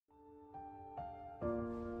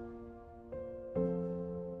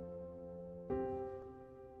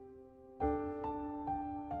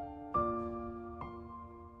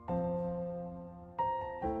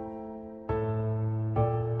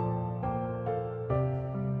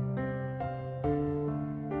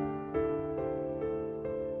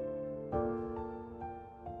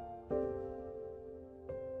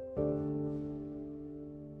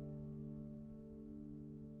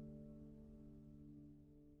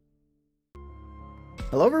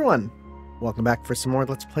Hello everyone! Welcome back for some more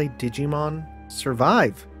Let's Play Digimon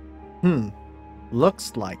Survive.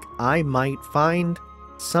 Looks like I might find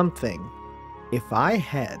something if I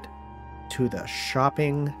head to the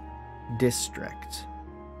shopping district.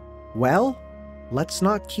 Well, let's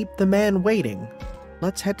not keep the man waiting.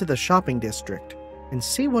 Let's head to the shopping district and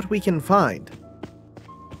see what we can find.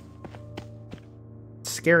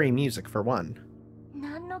 Scary music for one.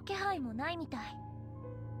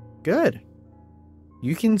 Good.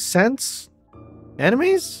 You can sense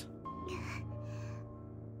enemies?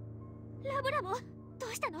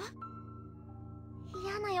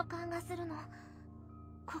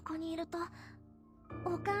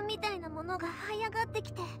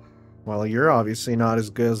 Well, you're obviously not as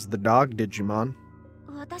good as the dog Digimon.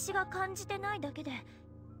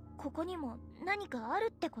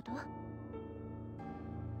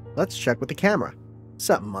 Let's check with the camera.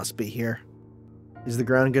 Something must be here. Is the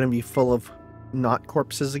ground gonna be full of not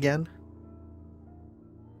corpses again?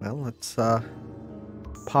 Well, let's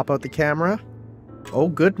pop out the camera. Oh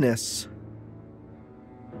goodness.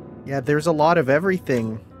 Yeah, there's a lot of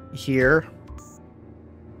everything here.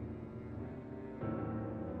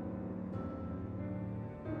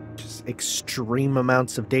 Just extreme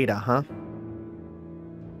amounts of data, huh?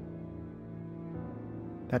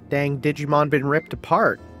 That dang Digimon been ripped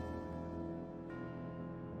apart.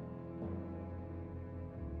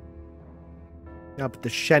 Yeah, but the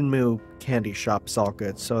Shenmue candy shop's all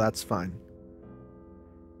good, so that's fine.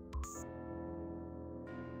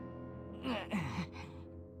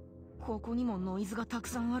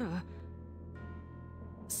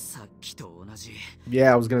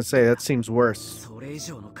 Yeah, I was gonna say, that seems worse.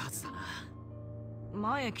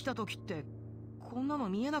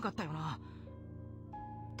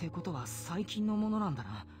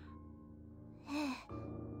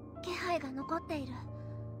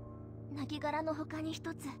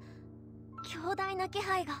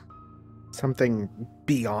 Something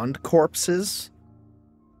beyond corpses?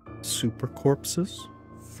 Super corpses?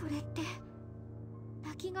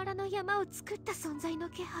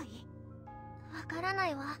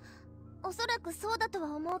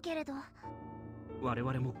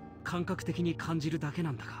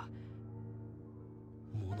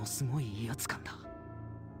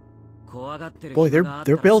 Boy,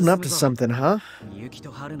 they're building up to something, huh?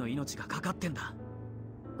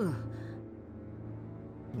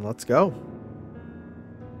 Let's go.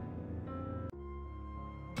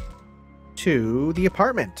 To the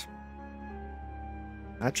apartment.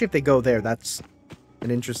 Actually, if they go there, that's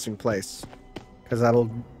an interesting place. Because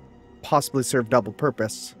that'll possibly serve double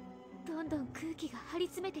purpose.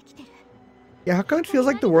 Yeah, how come it feels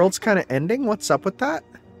like the world's kind of ending? What's up with that?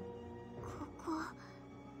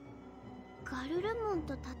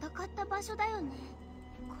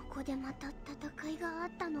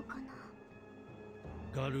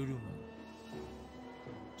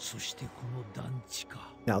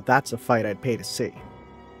 Now that's a fight I'd pay to see.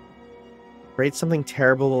 Afraid something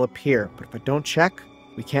terrible will appear, but if I don't check,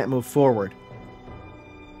 we can't move forward.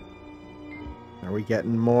 Are we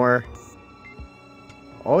getting more?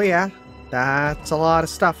 Oh yeah, that's a lot of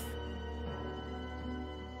stuff.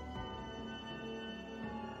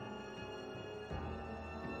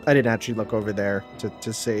 I didn't actually look over there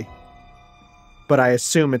to see. But I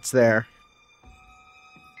assume it's there.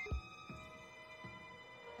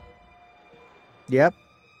 Yep.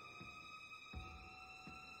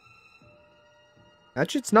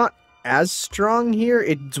 Actually, it's not as strong here.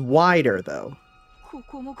 It's wider, though.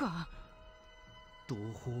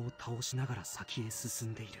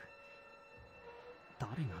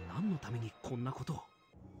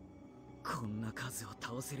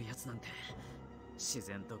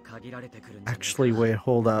 Actually, wait,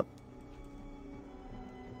 hold up.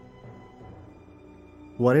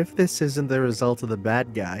 What if this isn't the result of the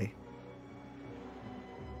bad guy?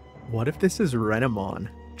 What if this is RENAMON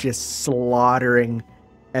just slaughtering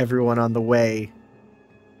everyone on the way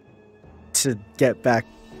to get back?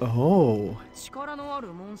 Oh.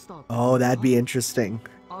 Oh, that'd be interesting.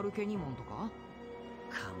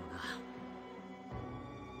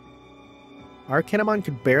 Erkhem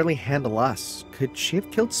could barely handle us. Could she have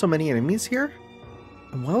killed so many enemies here?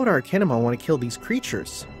 And why would Erkhem want to kill these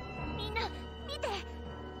creatures?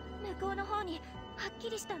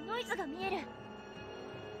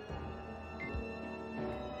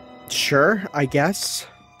 Sure, I guess.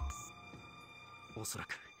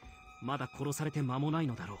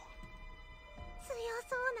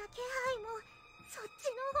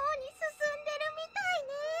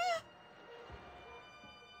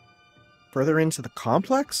 Further into the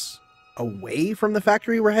complex? Away from the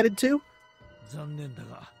factory we're headed to?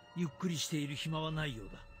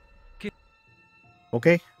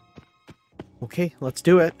 Okay. Okay, let's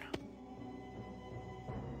do it.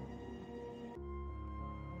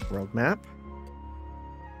 World map.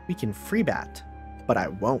 We can free bat, but I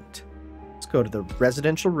won't. Let's go to the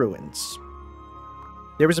residential ruins.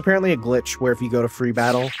 There was apparently a glitch where if you go to free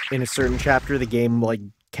battle in a certain chapter, the game, like,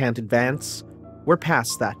 can't advance. We're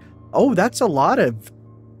past that. Oh, that's a lot of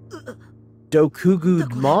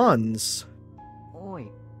Dokugudmons.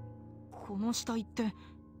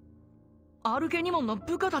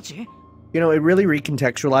 You know, it really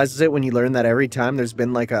recontextualizes it when you learn that every time there's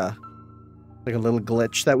been like a little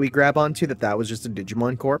glitch that we grab onto, that was just a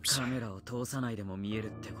Digimon corpse.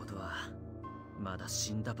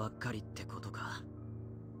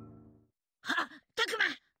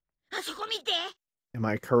 Am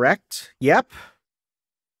I correct? Yep.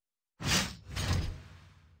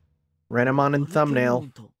 RENAMON and thumbnail.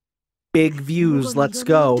 Big views, let's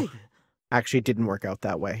go. Actually, it didn't work out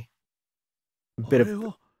that way. Bit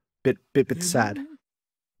sad.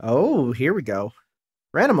 Oh, here we go.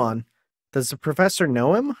 RENAMON. Does the professor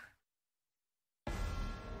know him?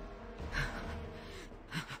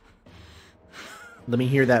 Let me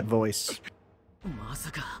hear that voice.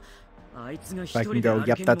 If I can go,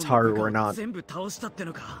 yep, that's Haru or not.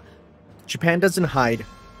 Japan doesn't hide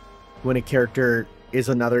when a character is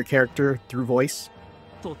another character through voice.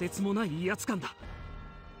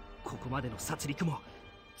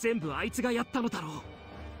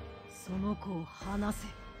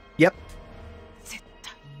 Yep.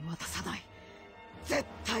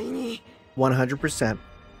 100%.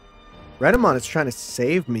 RENAMON is trying to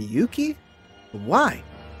save Miyuki? Why?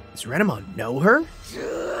 Does RENAMON know her?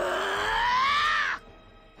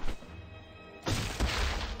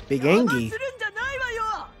 Big Angie.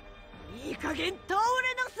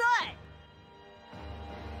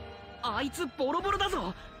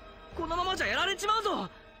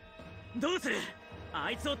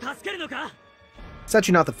 It's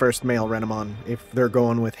actually not the first male RENAMON, if they're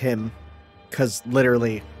going with him. Because,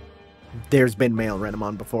 literally, there's been male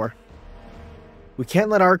RENAMON before. We can't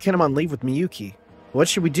let Arcanemon leave with Miyuki. What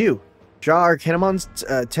should we do? Draw Arcanemon's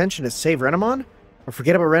attention to save RENAMON? Or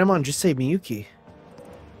forget about RENAMON and just save Miyuki?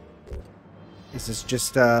 Is this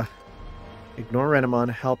just, ignore RENAMON,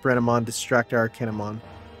 help RENAMON, distract Arcanemon?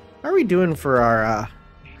 How are we doing for our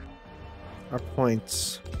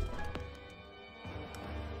points?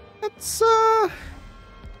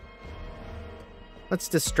 Let's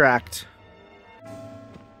distract.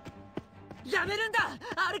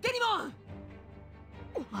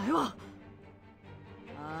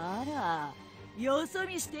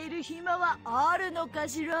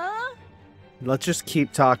 Let's just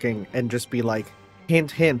keep talking and just be like,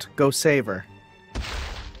 hint, hint, go save her.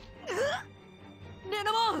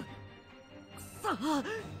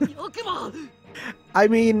 I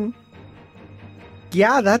mean,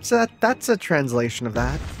 yeah, that's a translation of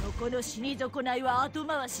that.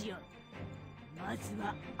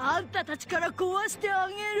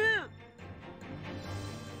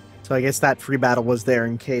 So I guess that free battle was there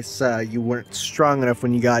in case you weren't strong enough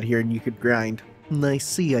when you got here and you could grind. I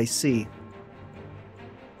see, I see.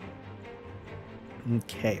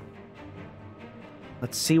 Okay.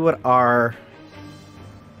 Let's see what our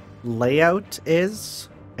layout is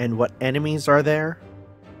and what enemies are there.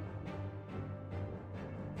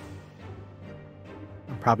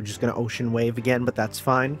 I'm probably just going to Ocean Wave again, but that's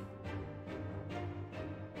fine.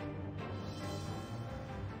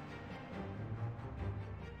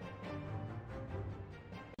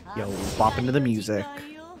 Yo, bop into the music.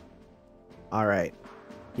 Alright.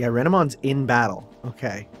 Yeah, RENAMON's in battle.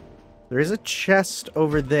 Okay. There is a chest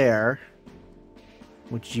over there,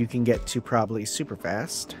 which you can get to probably super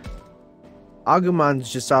fast.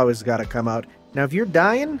 Agumon's just always got to come out. Now, if you're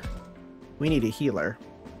dying, we need a healer.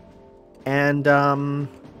 And, then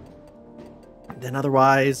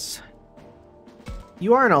otherwise,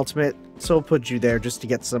 you are an ultimate, so we'll put you there just to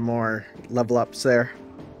get some more level ups there.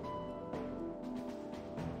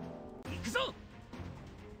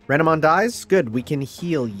 RENAMON dies? Good, we can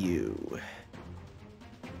heal you.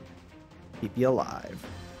 Keep you alive.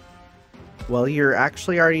 Well, you're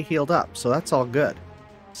actually already healed up, so that's all good.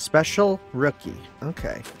 Special rookie.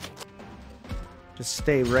 Okay. Just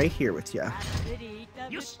stay right here with ya.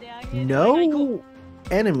 No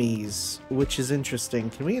enemies, which is interesting.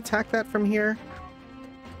 Can we attack that from here?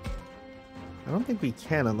 I don't think we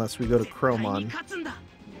can unless we go to Chromon.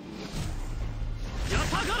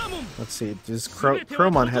 Let's see, does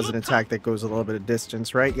Chromon has an attack that goes a little bit of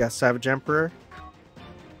distance, right? Yeah, Savage Emperor.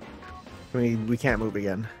 We can't move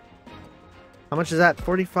again. How much is that?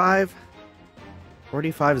 45?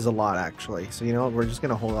 45 is a lot, actually. So, you know what? We're just going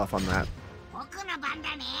to hold off on that.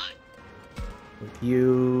 With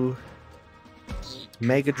you...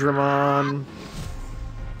 Megadramon.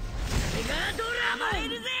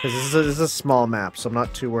 Because this is a small map, so I'm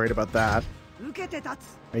not too worried about that.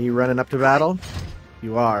 Are you running up to battle?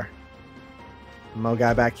 You are. Mo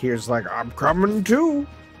guy back here is like, I'm coming too.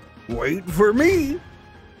 Wait for me.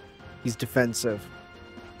 He's defensive.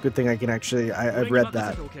 Good thing I can actually... I've read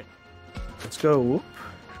that. Let's go... Whoop.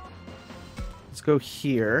 Let's go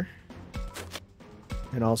here.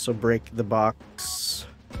 And also break the box.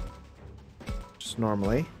 Just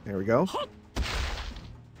normally. There we go.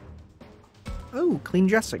 Oh, clean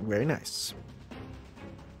dressing. Very nice.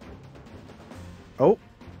 Oh.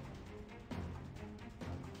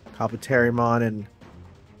 Kabuterimon and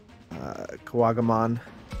Kawagamon.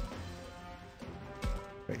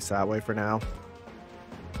 Face that way for now.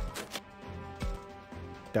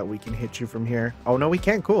 That we can hit you from here. Oh, no, we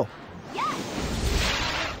can't. Cool.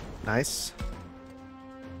 Nice.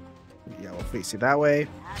 Yeah, we'll face you that way.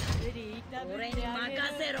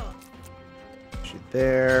 Shoot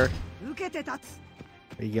there.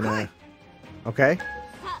 Are you gonna... Okay.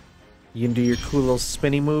 You can do your cool little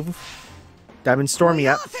spinny move. Diamond Storm,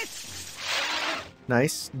 yep.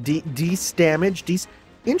 Nice. Dece damage.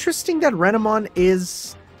 Interesting that RENAMON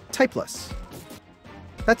is typeless.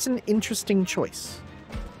 That's an interesting choice.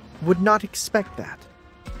 Would not expect that.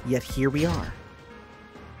 Yet here we are.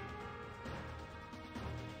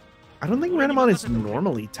 I don't think RENAMON is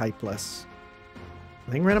normally typeless.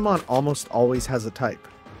 I think RENAMON almost always has a type.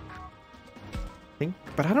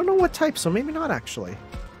 But I don't know what type, so maybe not actually.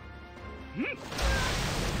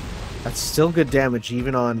 That's still good damage,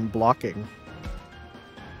 even on blocking.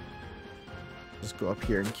 Just go up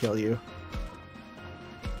here and kill you.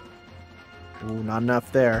 Ooh, not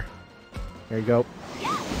enough there. There you go.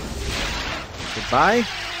 Goodbye.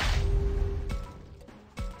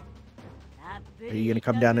 Are you gonna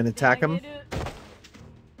come down and attack him?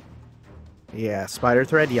 Yeah, spider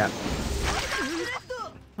thread, yeah.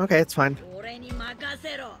 Okay, it's fine.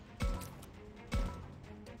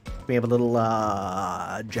 We have a little,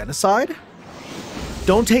 genocide?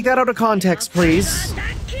 Don't take that out of context, please.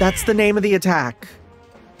 That's the name of the attack.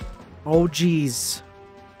 Oh, jeez.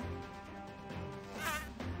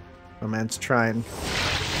 My man's trying.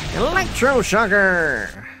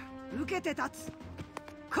 Electroshocker!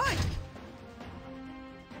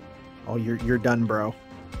 Oh, you're done, bro.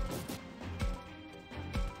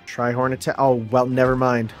 Try horn attack. Oh, well, never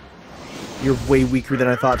mind. You're way weaker than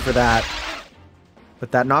I thought for that.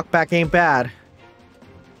 But that knockback ain't bad.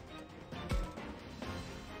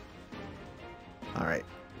 Alright.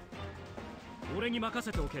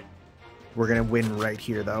 We're gonna win right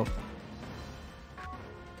here, though.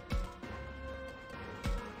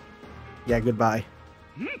 Yeah, goodbye.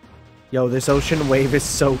 Yo, this ocean wave is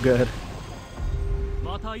so good.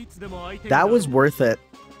 That was worth it.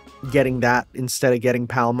 Getting that instead of getting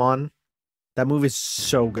Palmon. That move is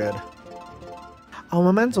so good. Oh,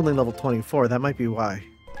 my man's only level 24. That might be why.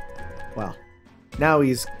 Well, now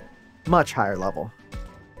he's much higher level.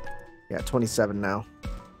 Yeah, 27 now.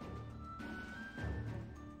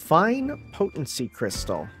 Fine Potency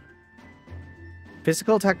Crystal.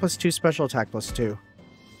 Physical attack +2, special attack +2.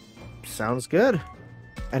 Sounds good.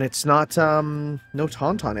 And it's not, no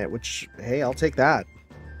taunt on it, which, hey, I'll take that.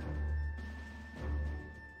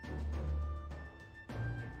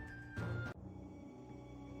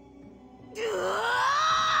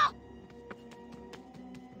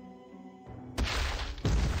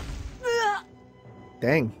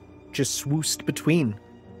 Dang, just swoosed between.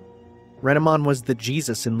 RENAMON was the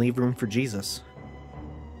Jesus in Leave Room for Jesus.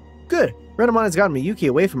 Good, RENAMON has gotten Miyuki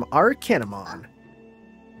away from Arcanamon.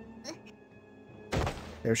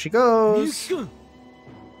 There she goes.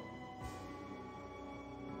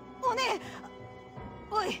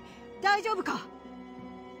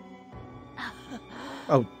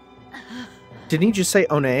 Oh, didn't he just say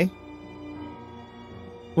One?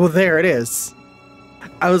 Well, there it is.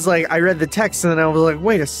 I was like, I read the text and then I was like,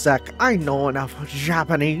 wait a sec, I know enough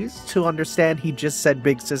Japanese to understand he just said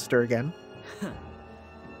big sister again.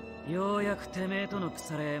 Oh,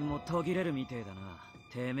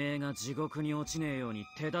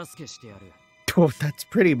 that's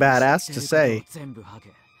pretty badass to say.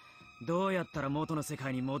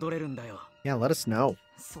 Yeah, let us know.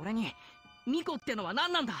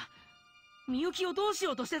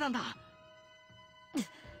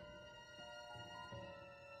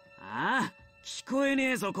 Ah, 聞こえ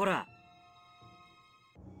ねえぞこら。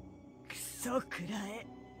クソくらえ。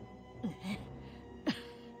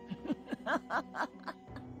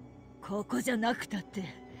ここじゃなくたって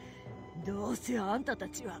どうせあんたた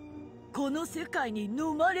ちはこの世界に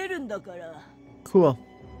飲まれるんだから。 Cool.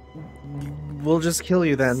 We'll just kill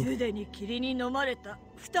you then. すでに霧に飲まれた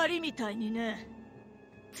二人みたいにね。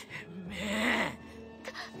てめえ。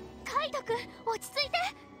カイド君、落ち着いて。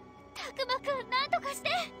たくまくん、なんとかして。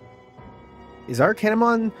 Is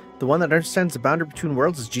RENAMON the one that understands the boundary between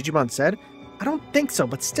worlds, as Digimon said? I don't think so,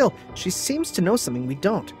 but still, she seems to know something we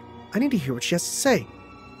don't. I need to hear what she has to say.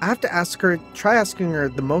 I have to try asking her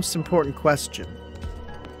the most important question.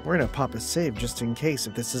 We're gonna pop a save just in case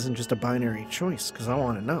if this isn't just a binary choice, because I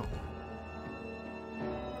want to know.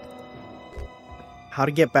 How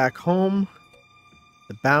to get back home,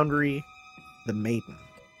 the boundary, the maiden.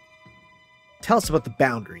 Tell us about the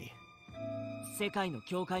boundary.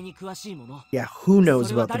 Yeah, who knows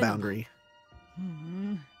about the boundary?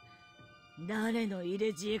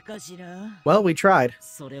 Well, we tried.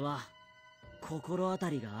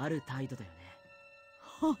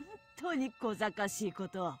 本当に小賢しいこ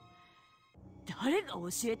と。誰が教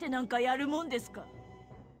えてなんかやるもんですか。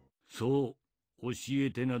そう、教え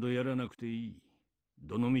てなどやらなくていい。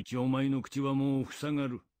どのみちお前の口はもう塞が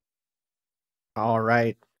る。All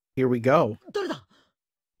right, here we go. 誰だ。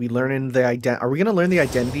 We learn the Are we gonna learn the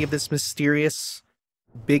identity of this mysterious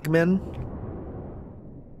bigman?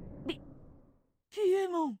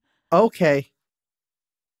 Piedmon. Okay.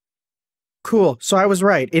 Cool. So I was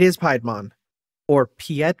right. It is Piedmon. Or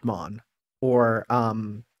Piedmon. Or,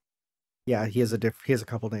 yeah, he has a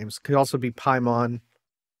couple names. Could also be Paimon,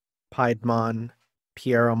 Piedmon,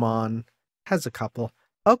 Pieromon. Has a couple.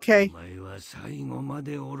 Okay.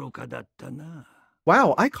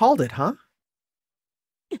 Wow, I called it, huh?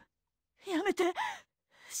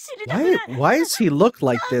 Why does he look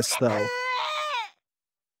like this, though?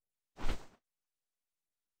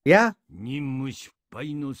 Yeah.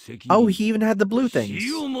 Oh, he even had the blue things.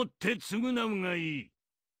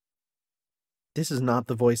 This is not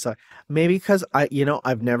the voice maybe because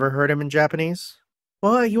I've never heard him in Japanese.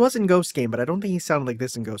 Well, he was in Ghost Game, but I don't think he sounded like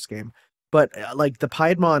this in Ghost Game. But like the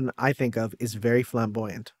Piedmon I think of is very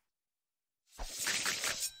flamboyant.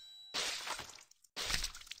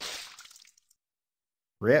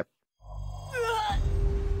 Rip.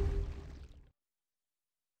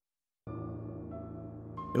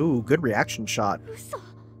 Ooh, good reaction shot. 嘘。ど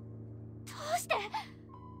うして？あ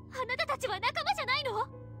なたたちは仲間じゃないの？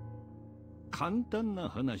簡単な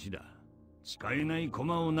話だ。使えない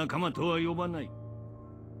駒を仲間とは呼ばない。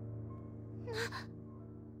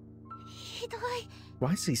ひどい。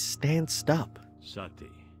Why is he stanced up? さて、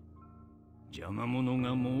邪魔者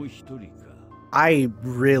がもう一人か。I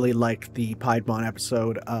really liked the Piedmon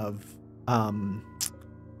episode of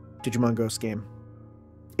Digimon Ghost Game.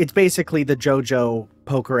 It's basically the JoJo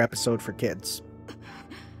poker episode for kids.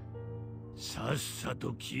 さっさ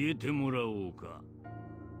と消えてもらおうか。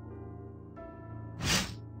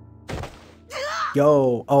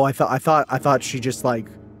Yo, oh, I thought she just like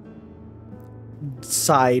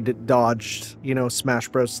side dodged, Smash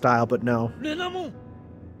Bros style, but no. RENAMON.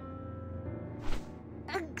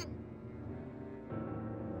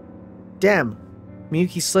 Damn,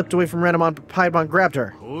 Miyuki slipped away from RENAMON, but Piedmon grabbed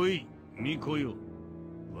her.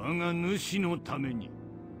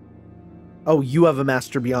 Oh, you have a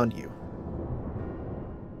master beyond you.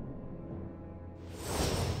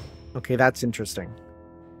 Okay, that's interesting.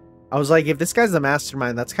 I was like, if this guy's the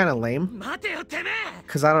mastermind, that's kind of lame.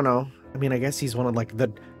 Because I don't know. I mean, I guess he's one of like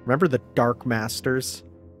remember the Dark Masters?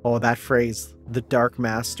 Oh, that phrase, the Dark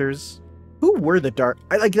Masters. Who were the Dark?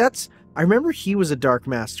 I remember he was a Dark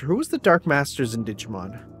Master. Who was the Dark Masters in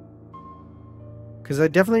Digimon? Because I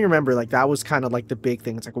definitely remember, like, that was kind of like the big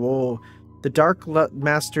thing. It's like, whoa, the Dark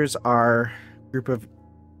Masters are a group of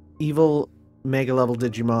evil Mega level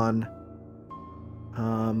Digimon.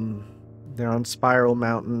 They're on Spiral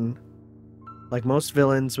Mountain. Like most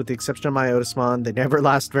villains, with the exception of Myotismon, they never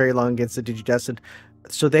last very long against the Digidestined.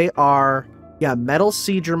 So they are, yeah, Metal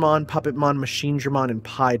Seedramon, Puppetmon, Machinedramon, and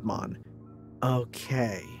Piedmon.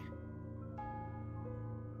 Okay.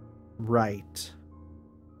 Right.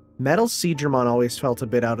 Metal Seedramon always felt a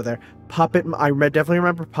bit out of there. I definitely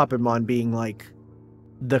remember Puppetmon being like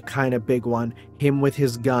the kind of big one. Him with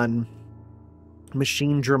his gun.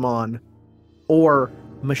 Machinedramon, or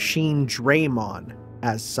Machinedramon,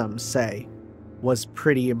 as some say, was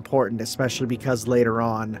pretty important, especially because later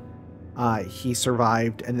on he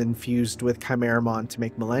survived and then fused with Chimeramon to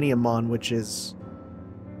make Millenniummon, which is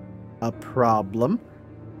a problem.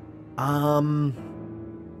 And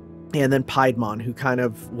then Piedmon, who kind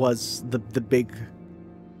of was the big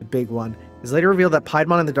one. It's later revealed that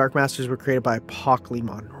Piedmon and the Dark Masters were created by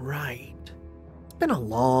Apocalypse. Right. been a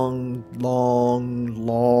long, long,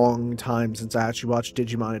 long time since I actually watched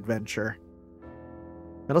Digimon Adventure.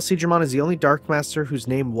 Metal Siegramon is the only Dark Master whose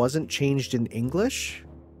name wasn't changed in English?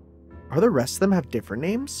 Are the rest of them have different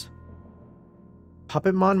names?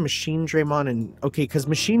 Puppetmon, Machine Draymon, and... Okay, because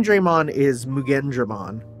Machine Draymon is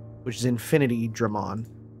Mugendramon, which is Infinity Dramon.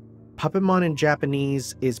 Puppetmon in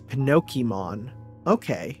Japanese is Pinocchimon.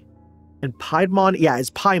 Okay. And Piedmon, yeah,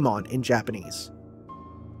 is Paimon in Japanese.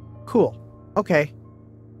 Cool. Okay.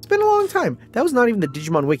 It's been a long time. That was not even the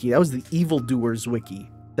Digimon Wiki. That was the Evildoers Wiki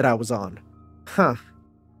that I was on. Huh.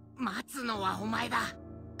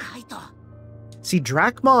 See,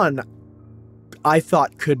 Dracmon, I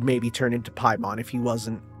thought could maybe turn into Paimon if he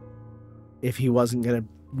wasn't gonna...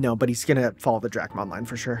 No, but he's gonna follow the Dracmon line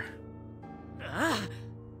for sure.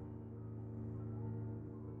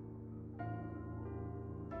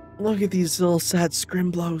 Look at these little sad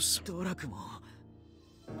scrimblows.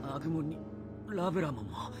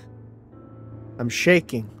 I'm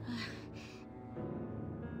shaking.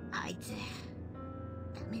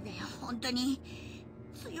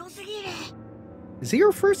 Is he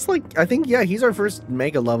our first, like, I think, yeah, he's our first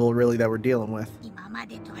mega level, really, that we're dealing with.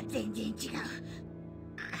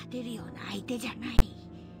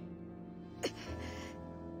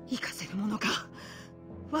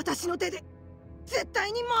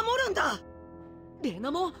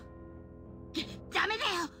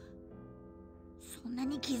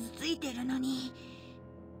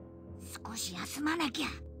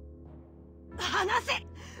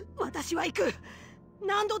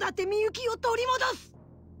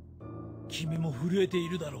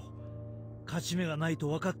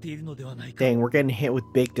 Dang, we're getting hit with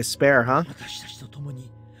big despair, huh?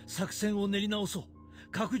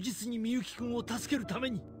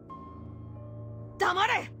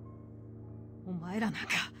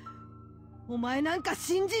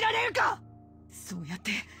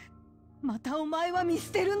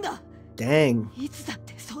 Dang.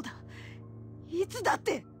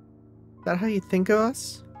 Is that how you think of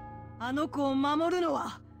us?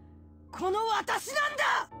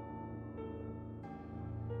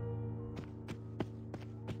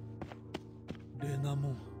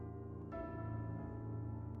 RENAMON.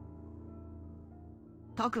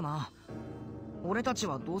 Takuma, 俺たち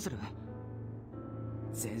はどうする?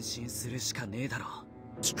 前進するしかねえだろ.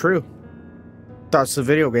 It's true. That's the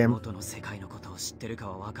video game. 元の世界のことを知ってるか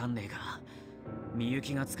はわかんねえが、みゆ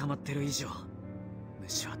きが捕まってる以上、無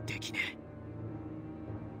視はできね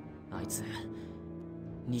え。あいつ、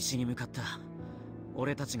西に向かった。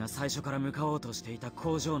俺たちが最初から向かおうとしていた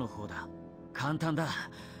工場の方だ。簡単だ。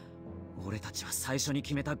俺たちは最初に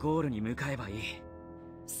決めたゴールに向かえばいい。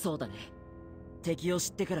そうだね。敵を知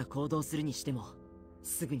ってから行動するにしても、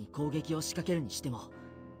すぐに攻撃を仕掛けるにしても、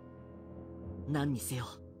何にせよ、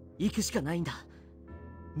行くしかないんだ。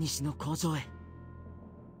西の工場へ。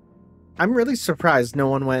I'm really surprised no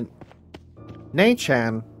one went,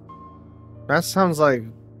 Nei-chan. That sounds like...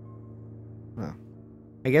 Well,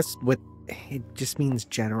 I guess with... It just means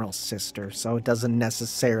general sister, so it doesn't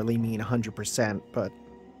necessarily mean 100%, but...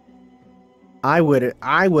 I would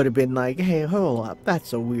have been like, hey, hold up,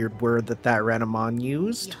 that's a weird word that RENAMON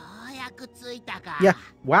used. Yeah,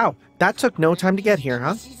 wow, that took no time to get here,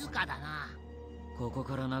 huh?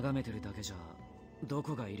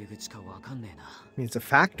 It's a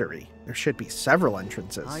factory. There should be several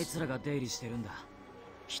entrances.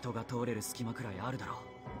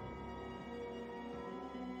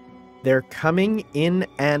 They're coming in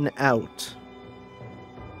and out.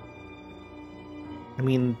 I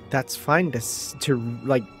mean, that's fine to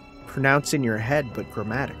like pronounce in your head, but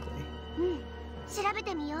grammatically.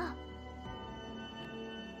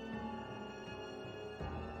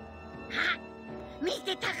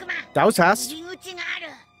 That was fast.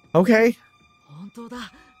 Okay.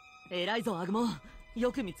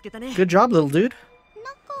 Good job, little dude.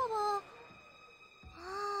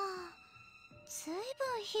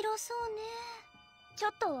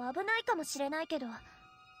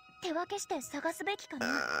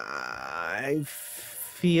 I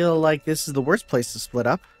feel like this is the worst place to split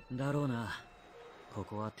up.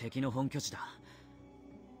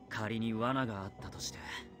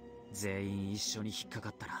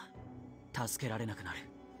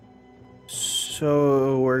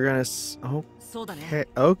 So we're gonna... Okay,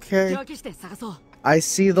 okay. I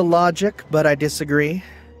see the logic, but I disagree.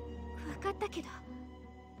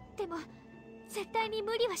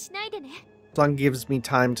 Plum gives me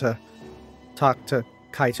time to talk to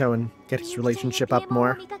Kaito and get his relationship up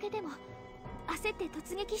more.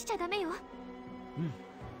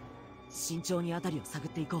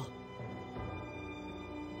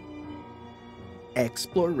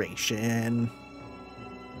 Exploration.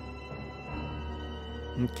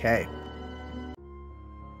 Okay.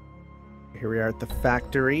 Here we are at the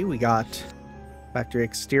factory. We got factory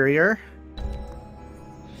exterior.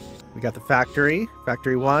 We got the factory.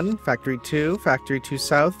 Factory 1, Factory 2, Factory 2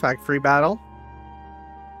 South, Factory Battle.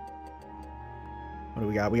 What do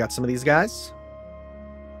we got? We got some of these guys.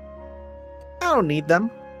 I don't need them.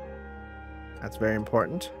 That's very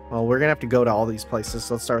important. Well, we're going to have to go to all these places.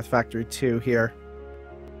 So let's start with Factory 2 here.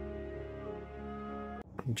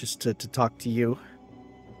 Just to talk to you.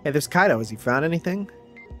 Hey, there's Kaido. Has he found anything?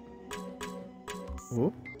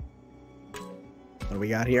 Ooh. What do we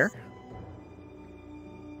got here?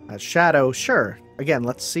 A shadow, sure. Again,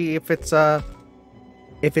 let's see if it's a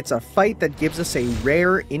fight that gives us a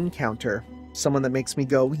rare encounter. Someone that makes me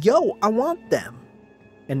go, yo, I want them.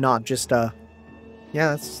 And not just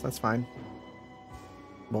yeah, that's fine.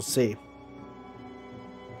 We'll see.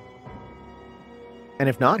 And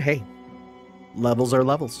if not, hey, levels are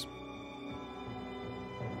levels.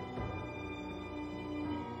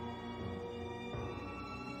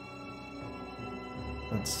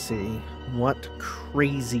 Let's see. What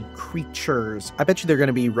crazy creatures. I bet you they're going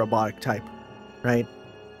to be robotic type, right?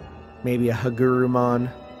 Maybe a Hagurumon.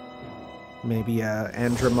 Maybe a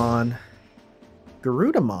Angewomon.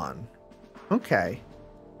 Garudamon. Okay.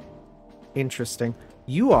 Interesting.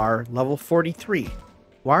 You are level 43.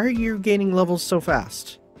 Why are you gaining levels so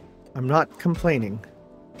fast? I'm not complaining.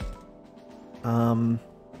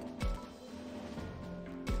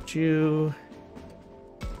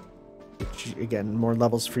 Again, more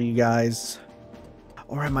levels for you guys.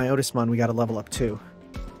 Or at my Otismon, we got to level up too.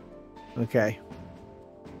 Okay.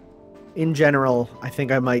 In general, I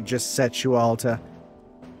think I might just set you all to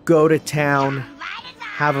go to town,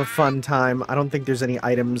 have a fun time. I don't think there's any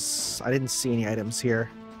items. I didn't see any items here.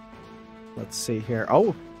 Let's see here.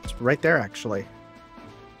 Oh, it's right there, actually.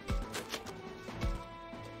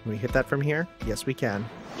 Can we hit that from here? Yes, we can.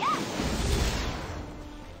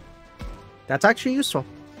 That's actually useful.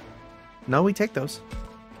 No, we take those.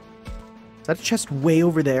 Is that a chest way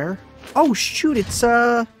over there? Oh, shoot, it's,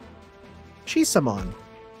 Chisamon.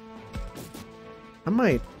 I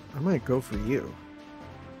might go for you.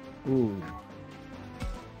 Ooh.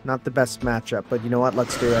 Not the best matchup, but you know what?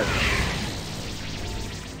 Let's do it.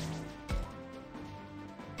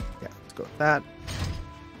 Yeah, let's go with that.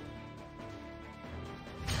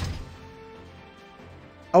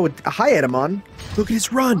 Oh, hi, Edamon. Look at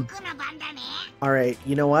his run. Alright,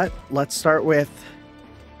 you know what? Let's start with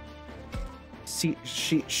Seer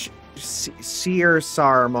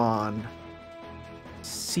Sarmon.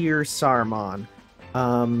 Seer Sarmon.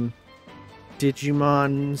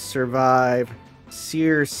 Digimon survive.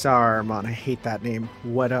 Seer Sarmon. I hate that name.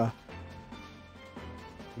 What a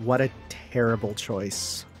terrible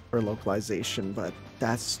choice for localization, but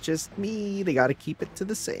that's just me. They gotta keep it to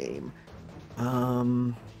the same.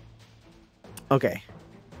 Okay.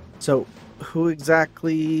 So who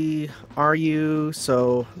exactly are you?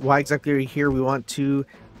 So why exactly are you here? We want to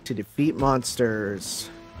defeat monsters.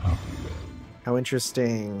 How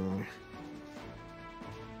interesting.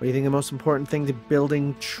 What do you think the most important thing to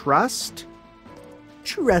building trust?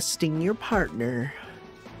 Trusting your partner.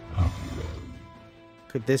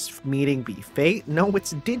 Could this meeting be fate? No,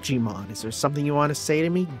 it's Digimon. Is there something you want to say to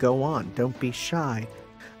me? Go on. Don't be shy.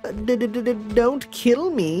 Don't kill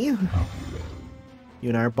me. You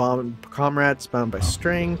and I are comrades, bound by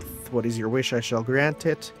strength. What is your wish? I shall grant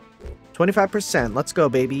it. 25%. Let's go,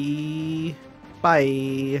 baby.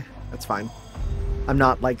 Bye. That's fine. I'm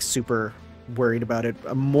not, like, super worried about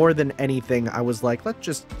it. More than anything, I was like, let's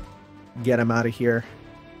just get him out of here.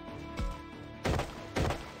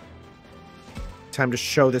 Time to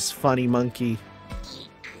show this funny monkey.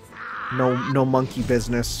 No monkey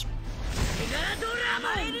business.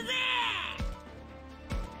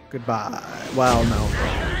 Goodbye. Well, no.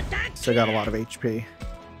 Still got a lot of HP.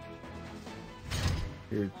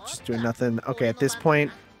 You're just doing nothing. Okay, at this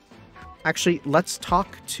point... Actually, let's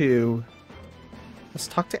talk to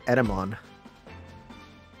Edamon.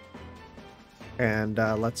 And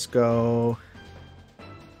let's go...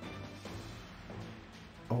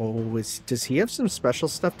 Oh, does he have some special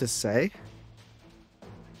stuff to say?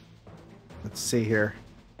 Let's see here.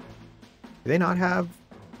 Do they not have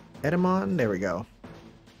Edamon? There we go.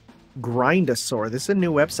 Grindosaur. This is a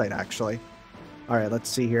new website, actually. Alright, let's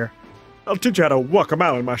see here. I'll teach you how to walk a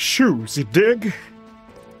mile in my shoes, you dig?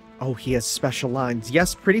 Oh, he has special lines.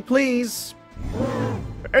 Yes, pretty please.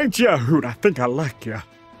 Ain't ya a hoot? I think I like ya.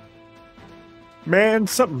 Man,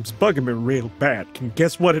 something's bugging me real bad. Can you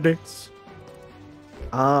guess what it is?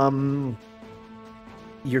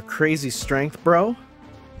 Your crazy strength, bro?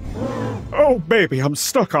 Oh, baby, I'm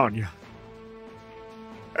stuck on you.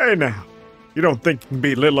 Hey now, You don't think you can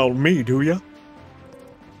beat little old me, do you?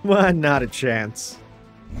 Well, not a chance.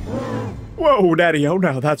 Whoa, Daddy-o,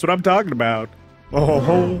 now that's what I'm talking about.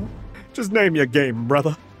 Oh, just name your game,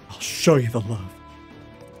 brother. I'll show you the love.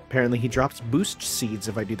 Apparently he drops boost seeds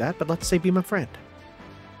if I do that, but let's say be my friend.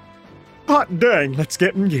 Hot dang, let's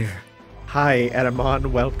get in gear. Hi, Edamon.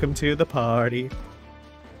 Welcome to the party.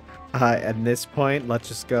 At this point, let's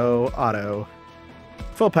just go auto.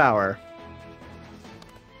 Full power.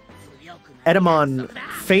 Edamon,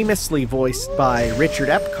 famously voiced by Richard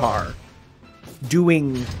Epcar,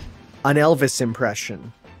 doing an Elvis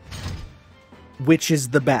impression. Which is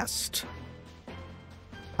the best.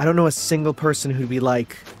 I don't know a single person who'd be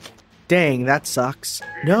like, dang, that sucks.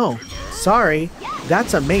 No, sorry,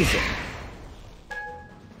 that's amazing.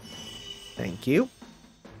 Thank you.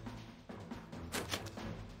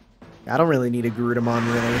 I don't really need a Garudamon,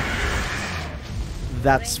 really.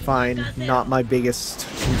 That's fine. Not my biggest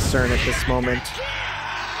concern at this moment.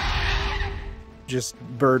 Just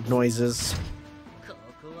bird noises.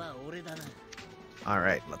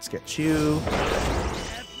 Alright, let's get you.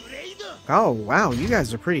 Oh, wow, you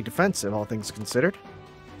guys are pretty defensive, all things considered.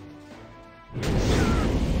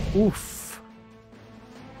 Oof.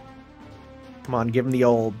 Come on, give him the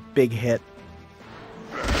old big hit.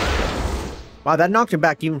 Wow, that knocked him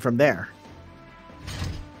back even from there.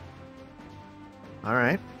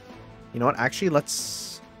 Alright. You know what? Actually,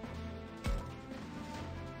 let's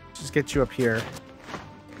just get you up here.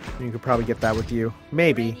 You could probably get that with you.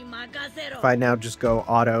 Maybe. If I now just go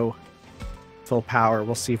auto full power,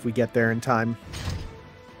 we'll see if we get there in time.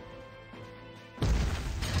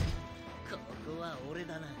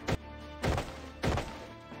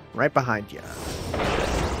 Right behind you.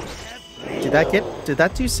 Did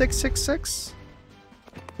that do 666?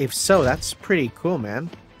 If so, that's pretty cool,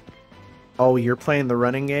 man. Oh, you're playing the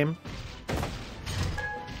running game?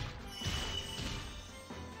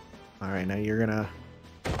 Alright, now you're gonna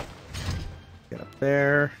get up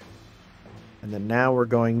there. And then now we're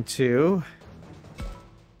going to...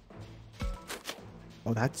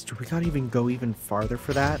 Oh, do we gotta even go even farther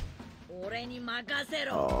for that?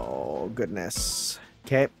 Oh, goodness.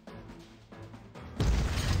 Okay.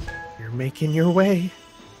 You're making your way.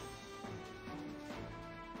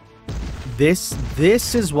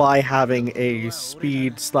 This is why having a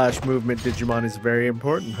speed/movement Digimon is very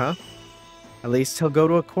important, huh? At least he'll go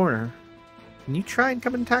to a corner. Can you try and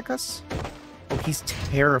come and attack us? Oh, he's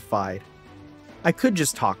terrified. I could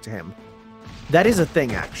just talk to him. That is a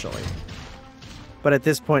thing, actually. But at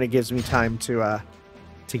this point, it gives me time to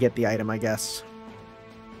get the item, I guess.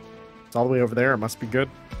 It's all the way over there. It must be good,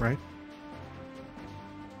 right?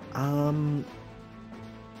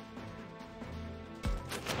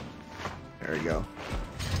 There we go.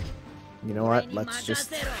 You know what? Let's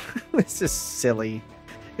just... This is silly.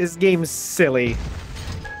 This game's silly.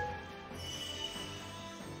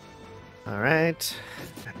 Alright.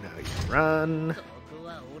 And now you run.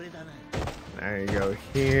 There you go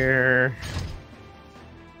here.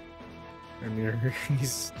 And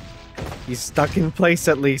he's stuck in place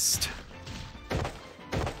at least.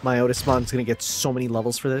 My Otismon's gonna get so many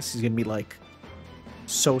levels for this. He's gonna be like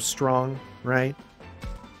so strong, right?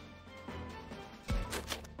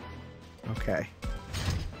 Okay.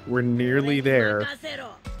 We're nearly there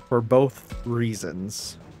for both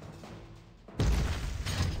reasons.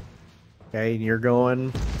 Okay, and you're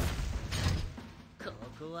going...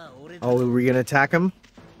 Oh, are we gonna attack him?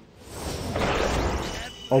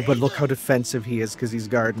 Oh, but look how defensive he is because he's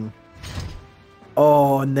guarding.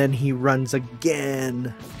 Oh, and then he runs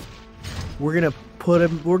again. We're gonna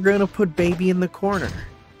put baby in the corner.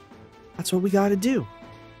 That's what we gotta do.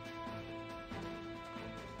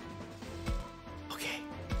 Okay.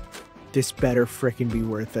 This better frickin' be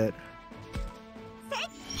worth it.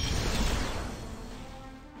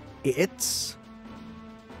 It's...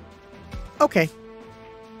 Okay.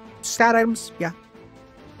 Stat items, yeah.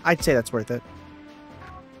 I'd say that's worth it.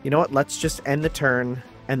 You know what? Let's just end the turn,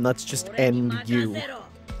 and let's just end you.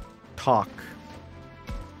 Talk.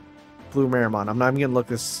 Blue Meramon. I'm not even gonna look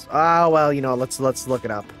this... Ah, well, you know, let's look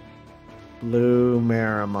it up. Blue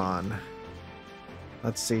Meramon.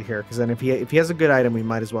 Let's see here, because then if he has a good item, we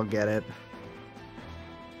might as well get it.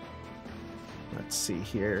 Let's see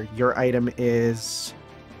here. Your item is...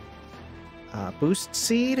 Boost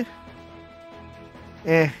Seed?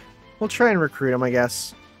 We'll try and recruit him, I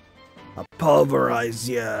guess. I'll pulverize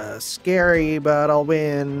ya. Scary, but I'll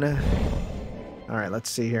win. Alright, let's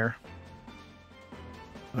see here.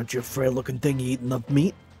 Aren't you a frail-looking thing? You eat enough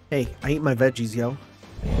meat? Hey, I eat my veggies, yo.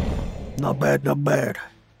 Not bad, not bad.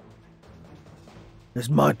 It's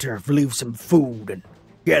my turn to leave some food and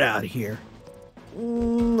get out of here.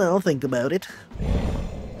 I'll think about it.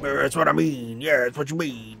 That's what I mean. Yeah, that's what you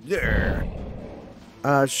mean. Yeah.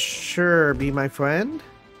 Sure, be my friend?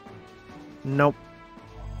 Nope.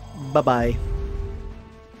 Bye-bye.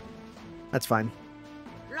 That's fine.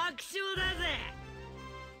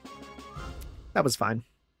 That was fine.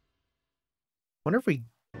 Wonder if we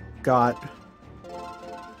got...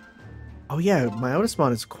 Oh yeah, my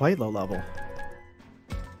Otismon is quite low level.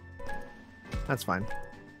 That's fine.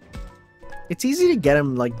 It's easy to get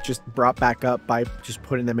him, like, just brought back up by just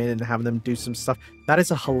putting them in and having them do some stuff. That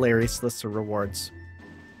is a hilarious list of rewards.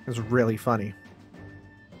 It's really funny.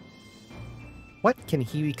 What can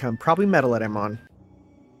he become? Probably Metallemon.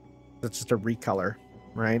 That's just a recolor,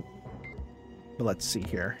 right? But let's see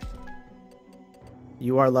here.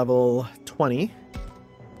 You are level 20.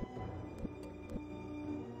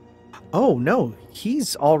 Oh, no.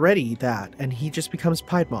 He's already that, and he just becomes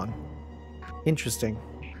Piedmon. Interesting.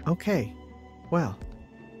 Okay. Well.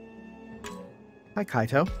 Hi,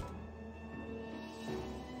 Kaito.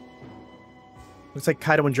 Looks like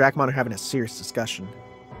Kaito and Dracmon are having a serious discussion.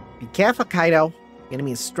 Be careful, Kaito. The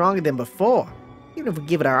enemy is stronger than before. Even if we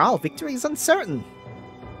give it our all, victory is uncertain.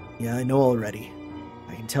 Yeah, I know already.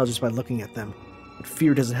 I can tell just by looking at them. But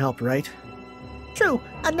fear doesn't help, right? True,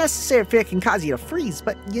 unnecessary fear can cause you to freeze,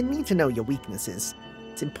 but you need to know your weaknesses.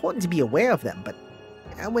 It's important to be aware of them, but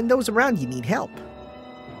when those around you need help.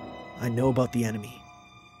 I know about the enemy.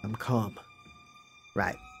 I'm calm.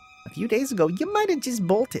 Right. A few days ago, you might have just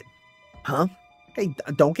bolted. Huh? Hey,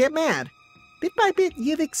 don't get mad. Bit by bit,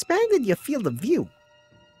 you've expanded your field of view.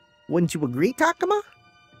 Wouldn't you agree, Takuma?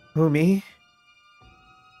 Who, me?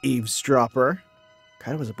 Eavesdropper.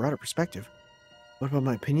 Kaito has a broader perspective. What about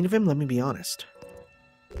my opinion of him? Let me be honest.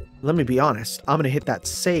 I'm gonna hit that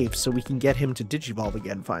save so we can get him to Digivolve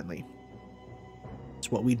again, finally.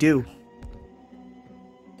 It's what we do.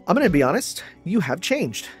 I'm gonna be honest, you have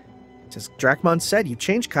changed. As Dracmon said, you've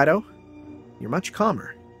changed, Kaito. You're much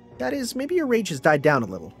calmer. That is, maybe your rage has died down a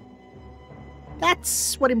little.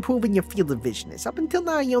 That's what improving your field of vision is. Up until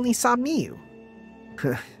now, you only saw Miyu.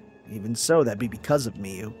 Even so, that'd be because of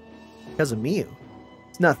Miyu. Because of Miyu?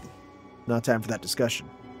 It's nothing. Not time for that discussion.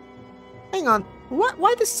 Hang on,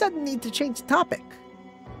 why the sudden need to change the topic?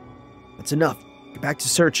 That's enough. Get back to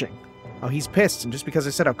searching. Oh, he's pissed, and just because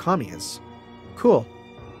I said how calm he is. Cool.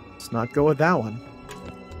 Let's not go with that one.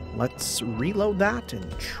 Let's reload that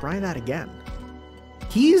and try that again.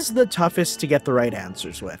 He's the toughest to get the right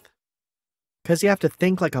answers with. Because you have to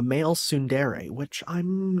think like a male tsundere, which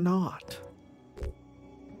I'm not.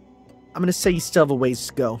 I'm going to say you still have a ways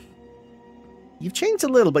to go. You've changed a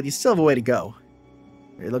little, but you still have a way to go.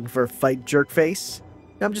 Are you looking for a fight, jerkface?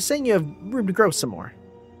 No, I'm just saying you have room to grow some more.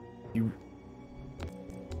 No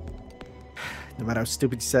matter how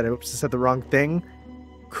stupid you said it, oops, I said the wrong thing.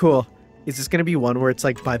 Cool. Is this going to be one where it's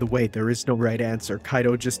like, by the way, there is no right answer.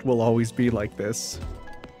 Kaito just will always be like this.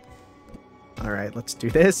 Alright, let's do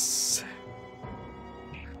this.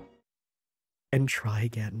 And try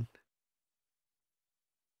again.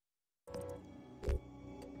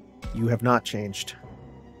 You have not changed.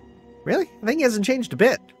 Really? I think he hasn't changed a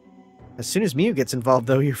bit. As soon as Miyu gets involved,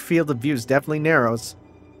 though, your field of view definitely narrows.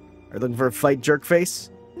 Are you looking for a fight, jerkface?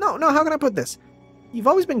 No, how can I put this? You've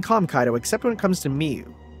always been calm, Kaito, except when it comes to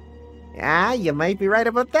Miyu. Yeah, you might be right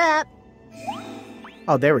about that.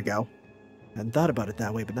 Oh, there we go. I hadn't thought about it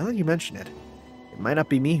that way, but now that you mention it, it might not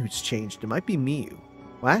be me who's changed. It might be Miyu.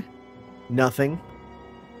 What? Nothing.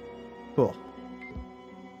 Cool.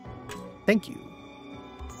 Thank you.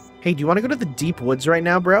 Hey, do you want to go to the deep woods right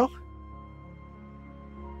now, bro?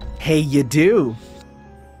 Hey, you do.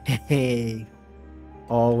 Hey.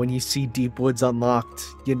 Oh, when you see deep woods unlocked,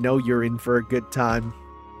 you know you're in for a good time.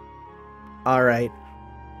 Alright.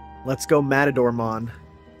 Let's go Matadormon.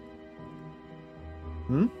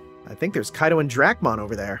 I think there's Kaito and Dracmon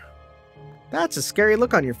over there. That's a scary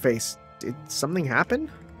look on your face. Did something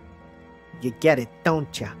happen? You get it,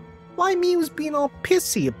 don't ya? Why Miyu's being all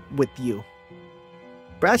pissy with you?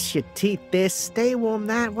 Brush your teeth this, stay warm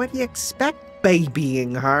that. What do you expect,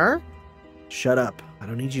 babying her? Shut up. I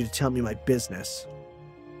don't need you to tell me my business.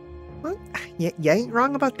 Well, you ain't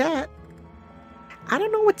wrong about that. I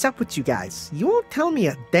don't know what's up with you guys. You won't tell me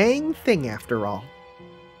a dang thing after all.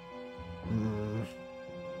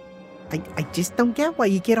 I just don't get why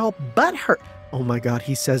you get all butthurt. Oh my god,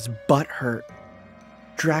 he says butthurt.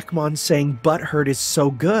 Dracmon saying butthurt is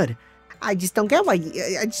so good. I just don't get why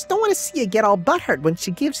I just don't want to see you get all butthurt when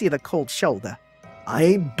she gives you the cold shoulder. I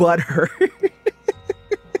ain't butthurt.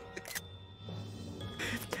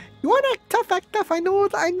 You want to act tough. I know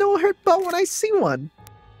a hurt butt when I see one.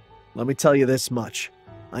 Let me tell you this much.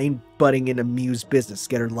 I ain't butting into Miyu's business to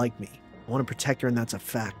get her like me. I want to protect her, and that's a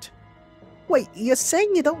fact. Wait, you're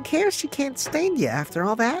saying you don't care she can't stand you after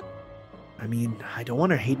all that? I mean, I don't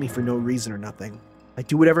want her to hate me for no reason or nothing. I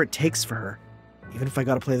do whatever it takes for her, even if I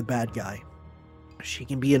gotta play the bad guy. She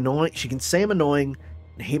can be annoying, she can say I'm annoying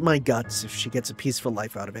and hate my guts if she gets a peaceful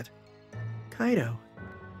life out of it. Kaido,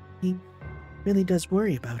 he really does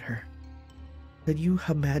worry about her. Could you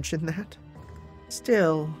imagine that?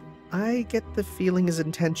 Still, I get the feeling his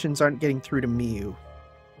intentions aren't getting through to Miyu.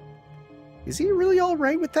 Is he really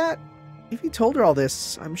alright with that? If he told her all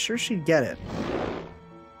this, I'm sure she'd get it.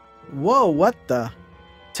 Whoa, what the?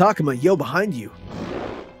 Takuma, yo, behind you.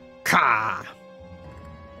 Ka!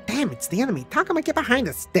 Damn, it's the enemy. Takuma, get behind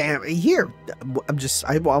us. Damn, here.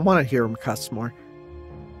 I want to hear him cuss more.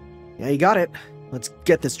 Yeah, you got it. Let's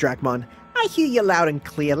get this, Dracmon. I hear you loud and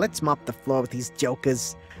clear. Let's mop the floor with these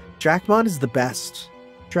jokers. Dracmon is the best.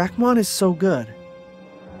 Dracmon is so good.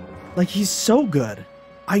 Like, he's so good.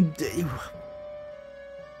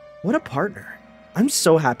 What a partner. I'm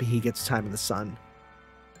so happy he gets time in the sun.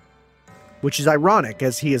 Which is ironic,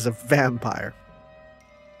 as he is a vampire.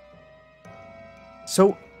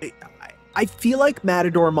 So, I feel like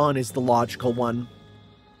Matadormon is the logical one.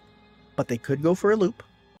 But they could go for a loop.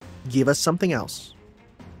 Give us something else.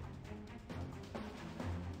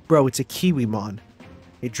 Bro, it's a Kiwimon.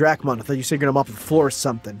 Hey, Dracmon, I thought you said you're gonna mop the floor or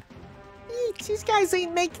something. Eek, these guys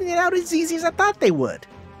ain't making it out as easy as I thought they would.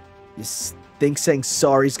 You think saying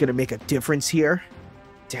sorry's gonna make a difference here?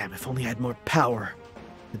 Damn, if only I had more power.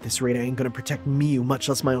 At this rate, I ain't gonna protect Miyu, much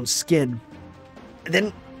less my own skin. And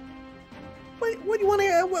then, what do you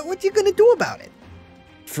wanna, what you gonna do about it?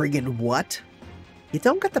 Friggin' what? You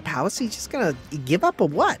don't got the power, so you're just gonna give up or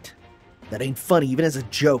what? That ain't funny, even as a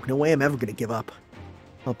joke. No way I'm ever gonna give up.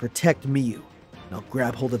 I'll protect Miyu, and I'll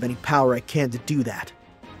grab hold of any power I can to do that.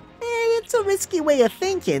 It's a risky way of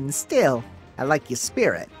thinking, still. I like your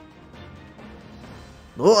spirit.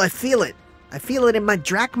 Oh, I feel it. I feel it in my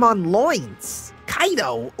Dracmon loins.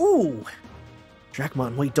 Kaido, ooh.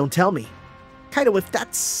 Dracmon, wait, don't tell me. Kaido, if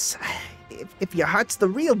that's... If your heart's the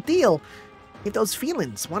real deal, if those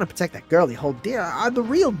feelings want to protect that girl you hold dear are the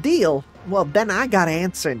real deal, well, then I gotta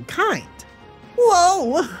answer in kind.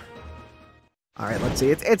 Whoa! Alright, let's see.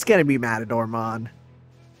 It's gonna be Matadormon.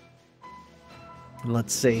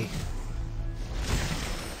 Let's see.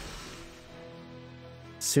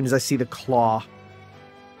 As soon as I see the claw.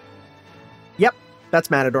 Yep, that's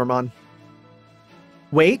Matadormon.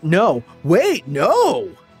 Wait, no. Wait, no!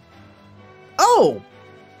 Oh!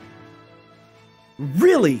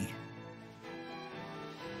 Really?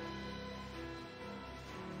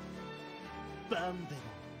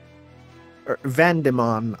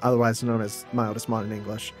 Ventimiglia, otherwise known as Mildestmon in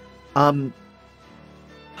English.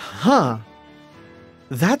 Huh.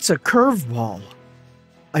 That's a curveball.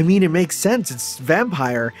 I mean, it makes sense. It's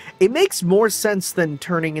vampire. It makes more sense than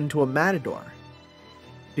turning into a matador.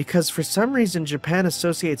 Because for some reason, Japan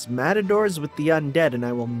associates matadors with the undead, and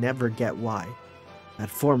I will never get why. That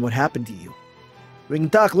form, what happened to you? We can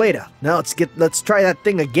talk later. Now let's try that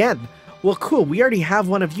thing again. Well, cool. We already have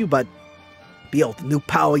one of you, but behold, the new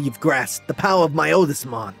power you've grasped. The power of my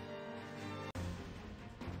Otismon.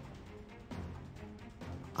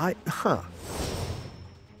 Huh.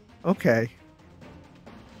 Okay.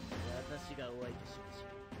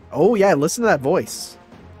 Oh yeah, listen to that voice.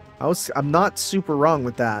 I'm not super wrong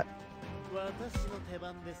with that.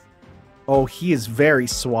 Oh, he is very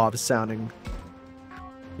suave sounding.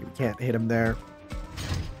 We can't hit him there.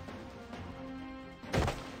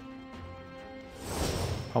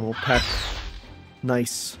 Pummel peck.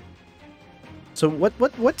 Nice. So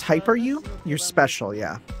what type are you? You're special,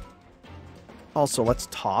 yeah. Also, let's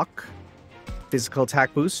talk. Physical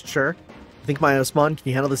attack boost, sure. Think my Osmon, can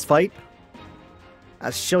you handle this fight?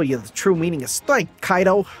 I'll show you the true meaning of strength,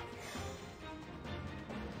 Kaido.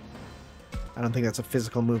 I don't think that's a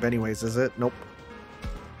physical move anyways, is it? Nope.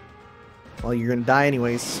 Well, you're gonna die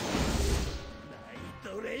anyways.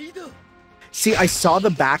 See, I saw the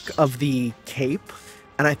back of the cape,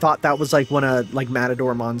 and I thought that was like one of like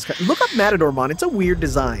Matadormon's. Look up Matadormon, it's a weird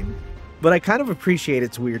design, but I kind of appreciate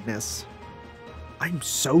its weirdness. I'm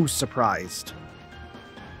so surprised.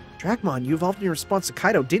 Dracmon, you evolved in your response to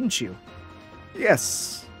Kaido, didn't you?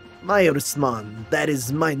 Yes, my Otismon, that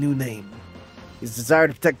is my new name. His desire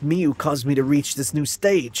to protect Miyu caused me to reach this new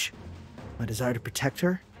stage. My desire to protect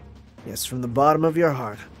her? Yes, from the bottom of your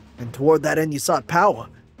heart. And toward that end you sought power.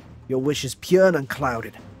 Your wish is pure and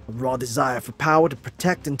unclouded. A raw desire for power to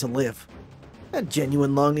protect and to live. A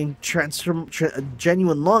genuine longing transformed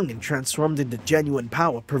into genuine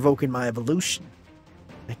power, provoking my evolution.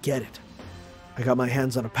 I get it. I got my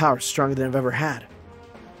hands on a power stronger than I've ever had.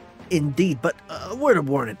 Indeed, but a word of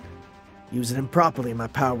warning. Use it improperly and my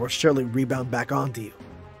power will surely rebound back onto you.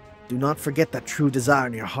 Do not forget that true desire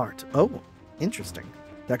in your heart. Oh, interesting.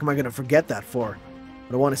 What am I going to forget that for?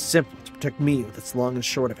 What I want is simple, to protect me, that's long and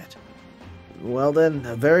short of it. Well then,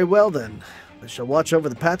 very well then. I shall watch over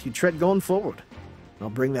the path you tread going forward. I'll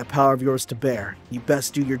bring that power of yours to bear. You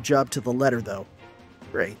best do your job to the letter, though.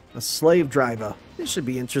 Great. A slave driver. This should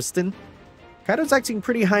be interesting. Kaido's acting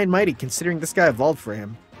pretty high and mighty, considering this guy evolved for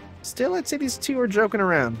him. Still, I'd say these two are joking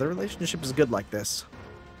around. Their relationship is good like this.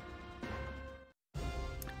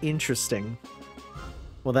 Interesting.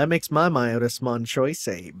 Well, that makes my Myotismon choice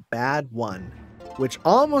a bad one. Which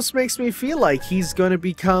almost makes me feel like he's going to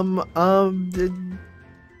become,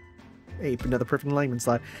 Hey, another perfect alignment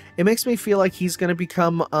slot. It makes me feel like he's going to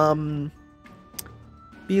become,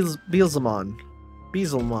 Beelzemon.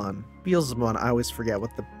 Beelzemon, I always forget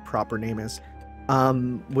what the proper name is.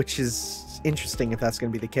 Which is interesting if that's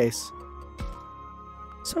going to be the case.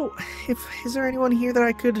 So, is there anyone here that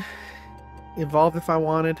I could evolve if I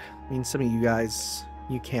wanted? I mean, some of you guys,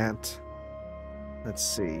 you can't. Let's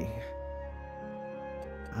see.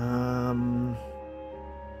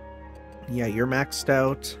 Yeah, you're maxed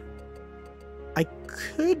out. I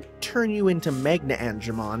could turn you into Magna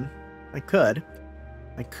Angewomon. I could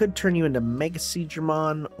turn you into Mega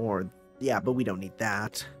Seedramon, or... Yeah, but we don't need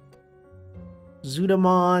that.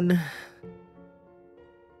 Zudamon.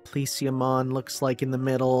 Plesiamon looks like in the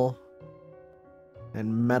middle.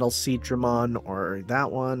 And Metal Seedramon, or that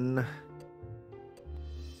one.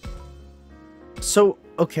 So,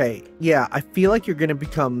 okay, yeah, I feel like you're going to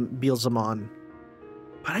become Beelzemon.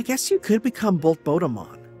 But I guess you could become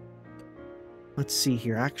Boltbotamon. Let's see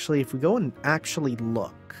here. Actually, if we go and actually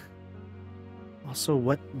look. Also,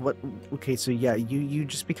 what, okay, so yeah, you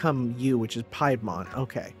just become you, which is Piedmon.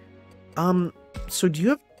 Okay. So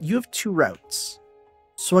you have two routes.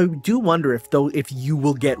 So I do wonder if you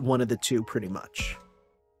will get one of the two, pretty much.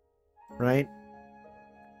 Right?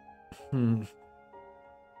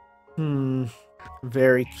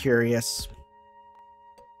 Very curious.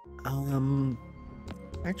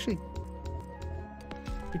 Actually,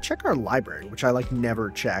 we check our library, which I like never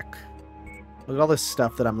check. Look at all this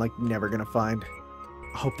stuff that I'm like never gonna find.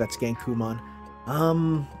 I hope that's Genkumon.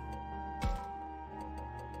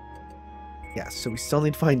 Yeah, so we still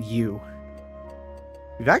need to find you.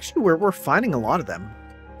 We're finding a lot of them.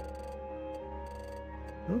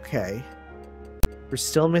 Okay. We're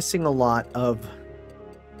still missing a lot of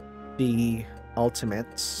the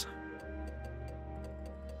ultimates.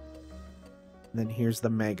 And then here's the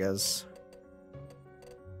megas.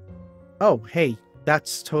 Oh, hey,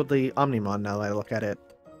 that's totally Omnimon now that I look at it.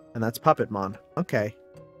 And that's Puppetmon. Okay.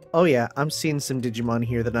 Oh yeah, I'm seeing some Digimon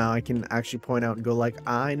here that now I can actually point out and go like,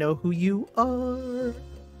 I know who you are.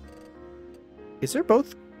 Is there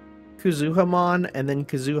both Kazuhamon and then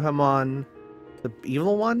Kazuhamon the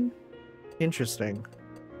evil one? Interesting.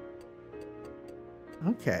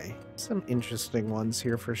 Okay. Some interesting ones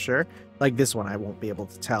here for sure. Like this one I won't be able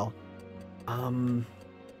to tell.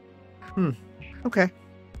 Okay.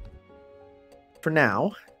 For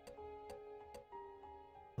now,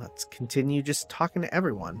 let's continue just talking to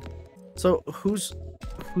everyone. So who's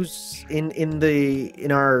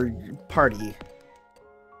in our party?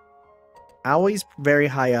 Aoi's very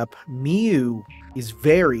high up. Miu is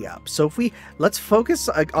very up. So let's focus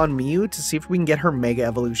on Miu to see if we can get her mega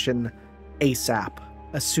evolution ASAP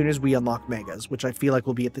as soon as we unlock megas, which I feel like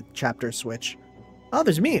will be at the chapter switch. Oh,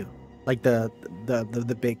 there's Miu. Like the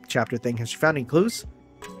big chapter thing. Has she found any clues?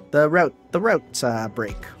 The route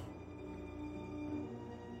break.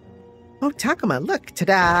 Oh, Takuma, look,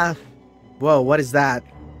 ta-da! Whoa, what is that?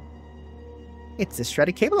 It's the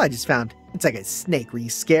shredded cable I just found. It's like a snake. Were you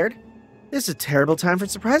scared? This is a terrible time for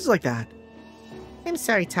surprises like that. I'm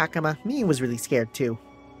sorry, Takuma. Miu was really scared, too.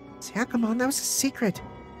 Takuma, that was a secret.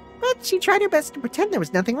 But she tried her best to pretend there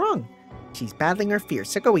was nothing wrong. She's battling her fear,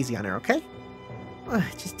 so go easy on her, okay?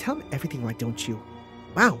 Just tell me everything, why don't you?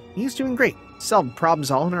 Wow, Miu's doing great. Solving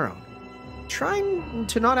problems all on her own. Trying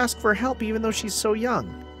to not ask for help even though she's so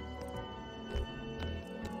young.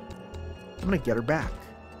 I'm gonna get her back.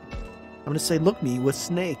 I'm gonna say, look, Miu, a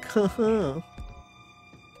snake. Look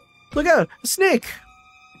out, a snake!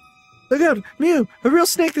 Look out, Miu, a real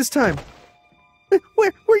snake this time.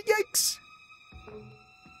 Where, yikes!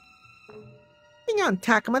 Hang on,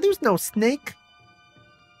 Takuma, there's no snake.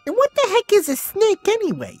 And what the heck is a snake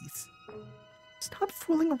anyways? Stop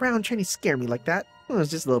fooling around trying to scare me like that. It was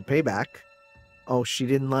just a little payback. Oh, she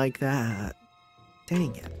didn't like that.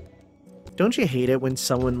 Dang it. Don't you hate it when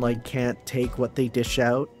someone, like, can't take what they dish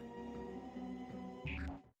out?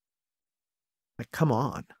 Like, come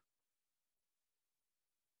on.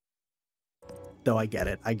 Though I get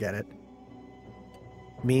it.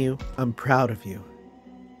 Miu, I'm proud of you.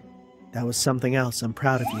 That was something else. I'm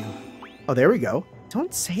proud of you. Oh, there we go.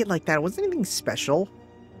 Don't say it like that. It wasn't anything special.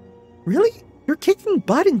 Really? You're kicking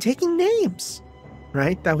butt and taking names.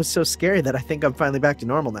 Right? That was so scary that I think I'm finally back to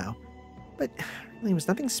normal now. But really, it was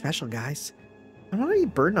nothing special, guys. I don't want to be a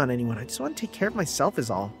burden on anyone. I just want to take care of myself is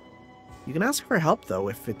all. You can ask for help, though,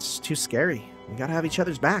 if it's too scary. We gotta have each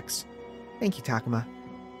other's backs. Thank you, Takuma.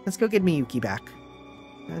 Let's go get Miyuki back.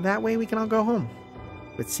 And that way we can all go home.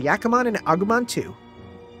 With Syakomon and Agumon, too.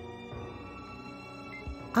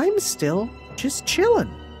 I'm still just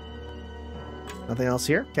chilling. Nothing else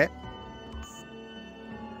here? Okay.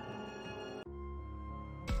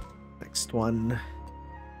 Next one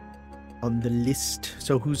on the list.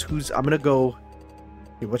 So who's I'm gonna go.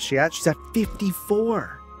 Wait, what's she at? She's at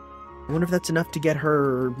 54. I wonder if that's enough to get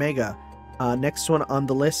her Mega. Next one on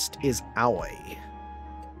the list is Aoi.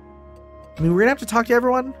 I mean, we're gonna have to talk to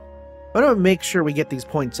everyone. Why don't we make sure we get these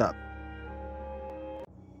points up?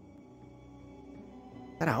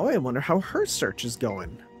 That Aoi, I wonder how her search is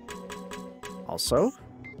going. Also,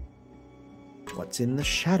 what's in the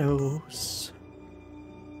shadows?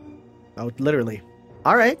 Oh, literally.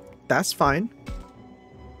 Alright, that's fine.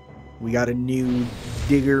 We got a new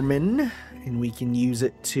Diggerman, and we can use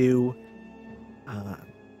it to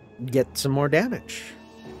get some more damage.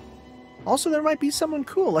 Also, there might be someone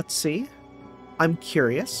cool. Let's see. I'm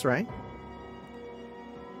curious, right?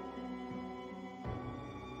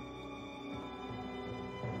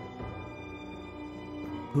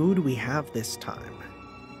 Who do we have this time?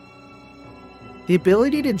 The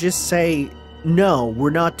ability to just say, no, we're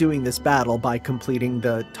not doing this battle by completing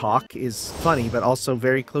the talk is funny, but also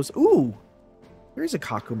very close. Ooh! Here's a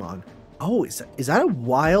Kakumon. Oh, is that a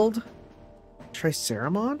wild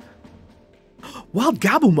Triceramon? Wild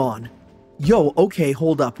Gabumon! Yo, okay,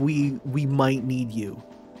 hold up. We might need you.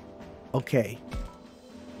 Okay.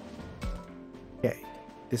 Okay.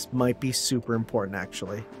 This might be super important,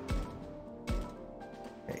 actually.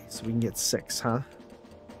 Okay, so we can get 6, huh?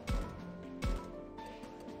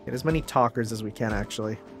 Get as many talkers as we can,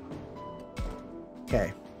 actually.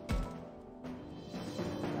 Okay.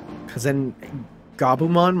 Because then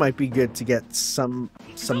Gabumon might be good to get some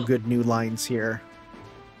good new lines here.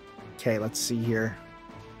 Okay, let's see here.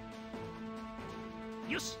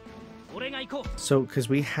 So, because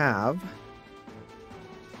we have...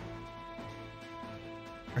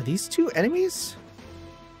 Are these two enemies?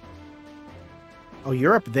 Oh,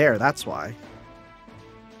 you're up there, that's why.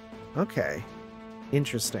 Okay.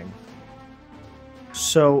 Interesting.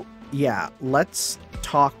 So, yeah, let's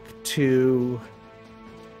talk to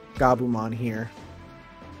Gabumon here.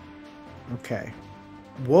 Okay.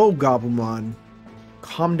 Whoa, Gabumon.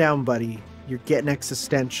 Calm down, buddy. You're getting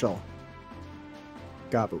existential.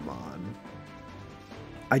 Gabumon.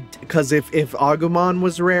 Because if Agumon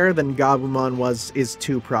was rare, then Gabumon is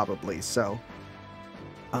 2 probably, so.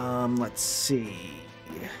 Let's see.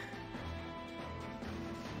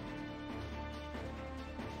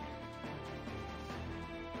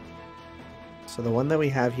 So the one that we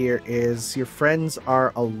have here is your friends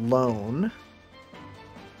are alone.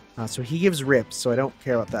 So he gives rips, so I don't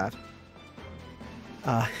care about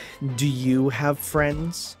that. Do you have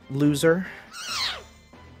friends, loser?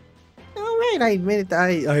 Alright, I admit it,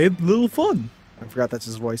 I had a little fun. I forgot that's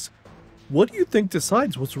his voice. What do you think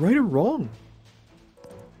decides what's right or wrong?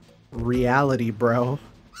 Reality, bro.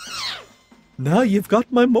 Now you've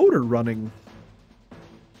got my motor running.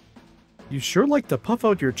 You sure like to puff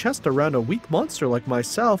out your chest around a weak monster like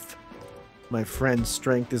myself. My friend's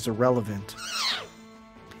strength is irrelevant.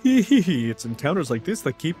 Hehehe, it's encounters like this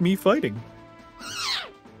that keep me fighting.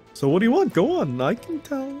 So what do you want? Go on, I can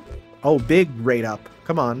tell. Oh, big rate up.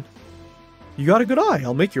 Come on. You got a good eye.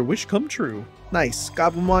 I'll make your wish come true. Nice.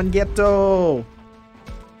 Gabumon Ghetto!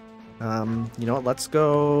 You know what? Let's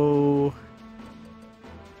go...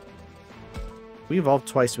 We evolved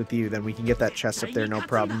twice with you, then we can get that chest up there, no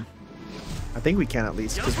problem. I think we can at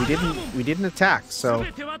least, because we didn't attack, so...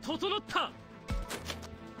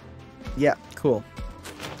 Yeah, cool.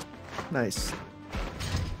 Nice.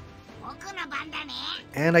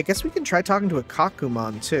 And I guess we can try talking to a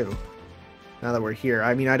Kakumon too. Now that we're here.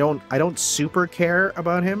 I mean, I don't super care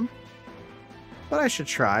about him, but I should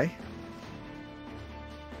try.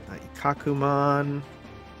 Kakumon.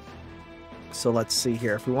 So let's see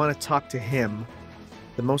here. If we want to talk to him,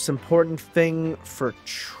 the most important thing for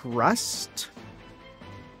trust,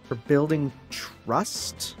 for building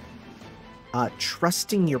trust,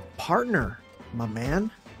 trusting your partner, my man.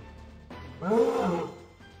 Oh,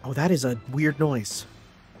 that is a weird noise.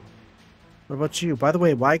 What about you? By the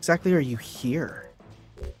way, why exactly are you here?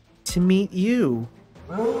 To meet you.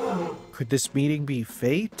 Could this meeting be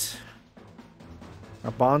fate?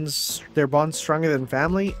 Are bonds, their bonds stronger than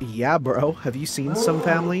family? Yeah, bro. Have you seen some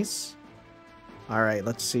families? Alright,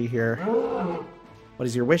 let's see here. What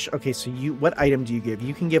is your wish? Okay, so what item do you give?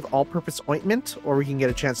 You can give all-purpose ointment, or we can get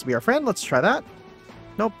a chance to be our friend. Let's try that.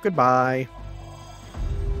 Nope, goodbye.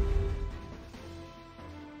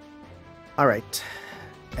 Alright.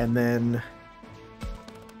 And then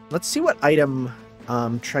let's see what item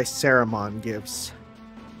Triceramon gives.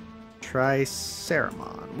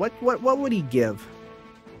 Triceramon. What would he give?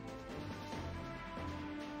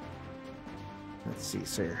 Let's see,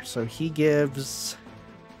 sir. So he gives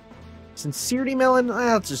Sincerity Melon.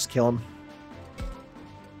 Let's just kill him.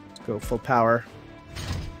 Let's go full power.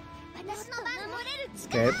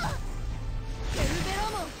 Okay.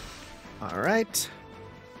 Alright.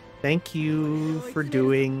 Thank you for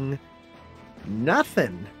doing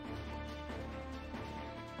nothing.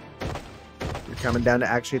 You're coming down to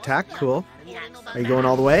actually attack. Cool. Are you going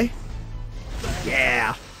all the way?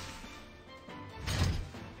 Yeah.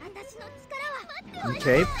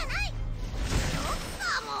 Okay.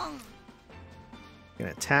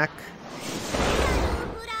 Gonna attack.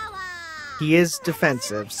 He is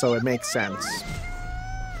defensive, so it makes sense.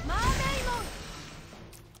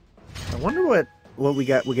 I wonder what we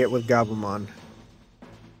get with Gabumon.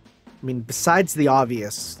 I mean, besides the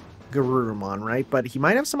obvious Garurumon, right? But he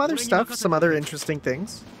might have some other stuff, some other interesting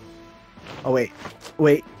things. Oh, wait.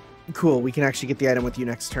 Wait. Cool, we can actually get the item with you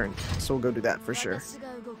next turn. So we'll go do that for sure.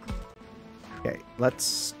 Okay,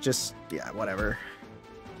 let's just... yeah, whatever.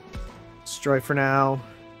 Destroy for now.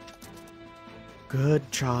 Good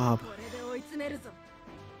job.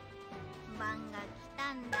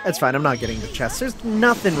 That's fine, I'm not getting the chest. There's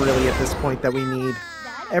nothing really at this point that we need.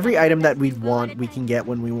 Every item that we want, we can get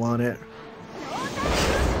when we want it.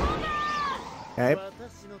 Okay.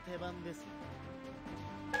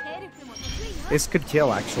 This could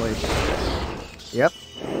kill, actually. Yep.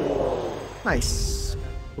 Nice.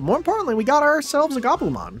 But more importantly, we got ourselves a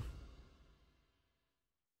Gabumon.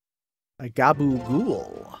 A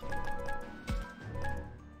Gabugool.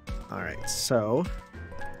 Alright, so...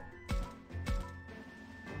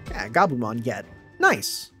 yeah, Gabumon get.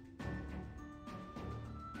 Nice!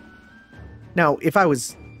 Now, if I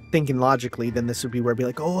was thinking logically, then this would be where I'd be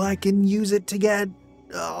like, oh, I can use it to get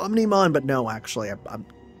Omnimon, but no, actually, I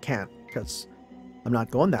can't, because I'm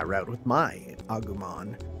not going that route with my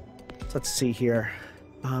Agumon. So let's see here.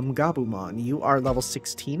 Gabumon, you are level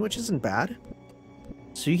 16, which isn't bad.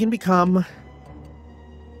 So you can become...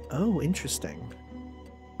 oh, interesting.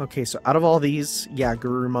 Okay, so out of all these, yeah,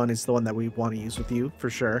 Garurumon is the one that we want to use with you, for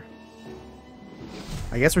sure.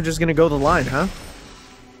 I guess we're just gonna go the line, huh?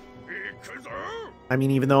 I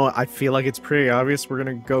mean, even though I feel like it's pretty obvious we're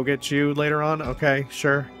gonna go get you later on. Okay,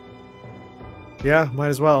 sure. Yeah, might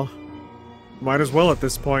as well. Might as well at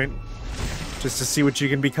this point. Just to see what you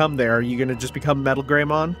can become there. Are you gonna just become Metal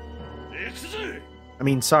Greymon? I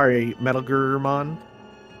mean, sorry, Metal Garurumon?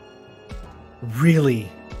 Really?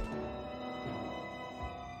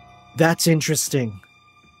 That's interesting.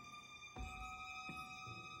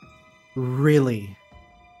 Really?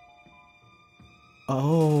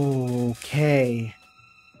 Okay.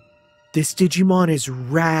 This Digimon is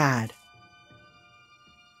rad.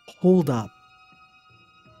 Hold up.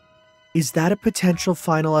 Is that a potential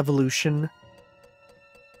final evolution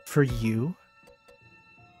for you?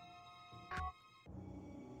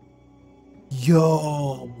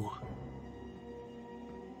 Yo!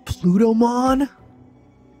 Plutomon?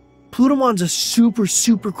 Plutomon's a super,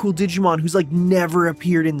 super cool Digimon who's like never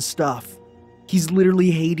appeared in stuff. He's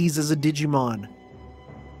literally Hades as a Digimon.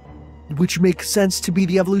 Which makes sense to be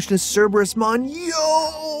the evolution of Cerberusmon.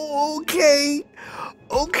 Yo! Okay!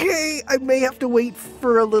 Okay! I may have to wait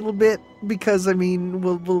for a little bit because, I mean,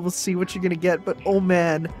 we'll see what you're gonna get, but oh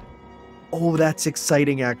man. Oh, that's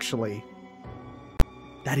exciting actually.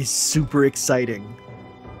 That is super exciting.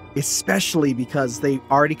 Especially because they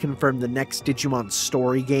already confirmed the next Digimon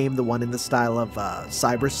story game, the one in the style of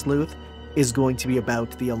Cyber Sleuth, is going to be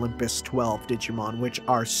about the Olympus 12 Digimon, which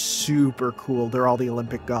are super cool. They're all the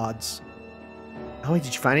Olympic gods. Oh wait,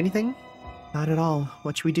 did you find anything? Not at all.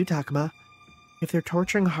 What should we do, Takuma? If they're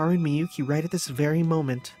torturing Haru and Miyuki right at this very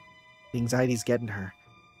moment, the anxiety's getting her.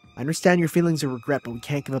 I understand your feelings of regret, but we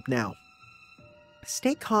can't give up now.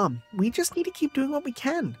 Stay calm. We just need to keep doing what we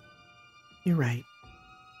can. You're right.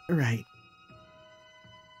 You're right.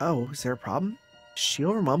 Oh, is there a problem? Is she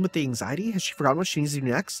overwhelmed with the anxiety? Has she forgotten what she needs to do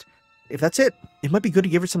next? If that's it, it might be good to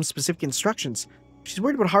give her some specific instructions. She's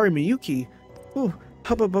worried about Haru and Miyuki. Ooh,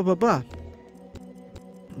 ha-ba-ba-ba-ba.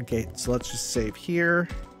 Okay, so let's just save here.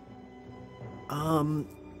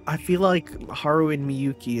 I feel like Haru and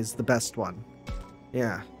Miyuki is the best one.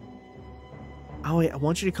 Yeah. Oh wait, I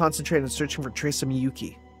want you to concentrate on searching for trace of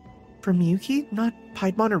Miyuki. For Miyuki? Not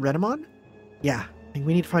Piedmon or Renamon? Yeah, I think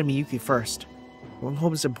we need to find Miyuki first. Going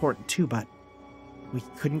home is important too, but we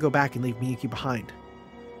couldn't go back and leave Miyuki behind.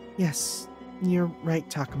 Yes, you're right,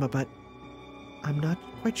 Takuma, but I'm not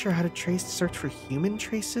quite sure how to search for human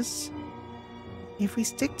traces. If we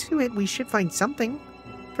stick to it, we should find something.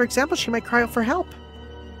 For example, she might cry out for help.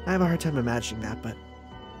 I have a hard time imagining that, but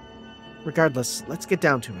regardless, let's get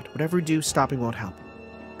down to it. Whatever we do, stopping won't help.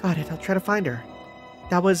 Got it, I'll try to find her.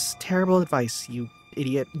 That was terrible advice, you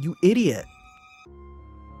idiot. You idiot.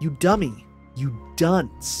 You dummy. You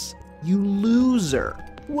dunce. You loser.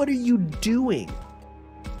 What are you doing?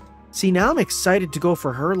 See, now I'm excited to go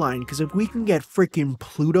for her line, because if we can get freaking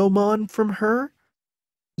Plutomon from her,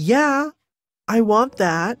 yeah, I want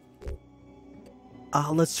that.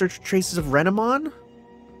 Let's search for traces of Renamon.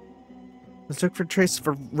 Let's look for traces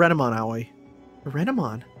for Renamon, Aoi.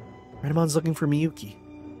 Renamon? Renamon's looking for Miyuki.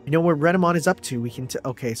 I know where Renamon is up to. We can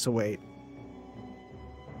okay, so wait.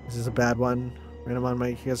 This is a bad one. Renamon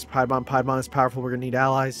might... Here's Piedmon. Piedmon is powerful. We're gonna need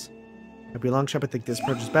allies. Might be a long shot, but I think this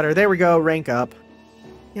approach is better. There we go. Rank up.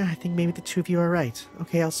 Yeah, I think maybe the two of you are right.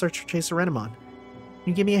 Okay, I'll search for trace of Renamon. Can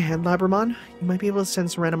you give me a hand, Labramon? You might be able to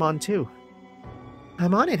sense Renamon too.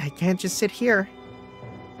 I'm on it. I can't just sit here.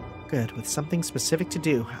 Good. With something specific to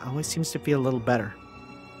do, always seems to feel a little better.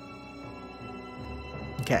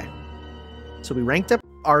 Okay. So we ranked up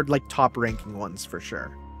our, like, top ranking ones for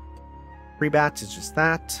sure. Free bats is just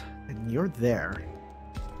that, and you're there.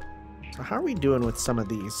 So how are we doing with some of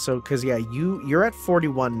these? So, because, yeah, you're at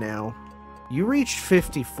 41 now. You reached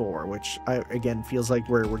 54, which, again, feels like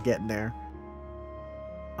we're getting there.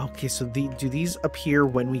 Okay, so do these appear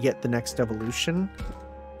when we get the next evolution?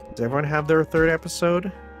 Does everyone have their third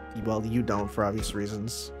episode? Well, you don't, for obvious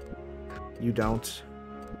reasons. You don't.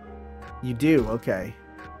 You do, okay.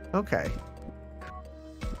 Okay.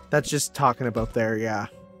 That's just talking about their, yeah.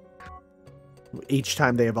 Each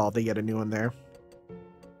time they evolve, they get a new one there.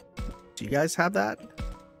 Do you guys have that?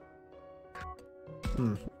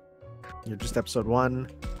 You're just episode 1.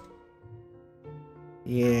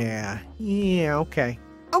 Yeah. Yeah, okay.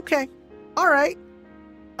 Okay. Alright.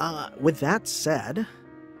 With that said,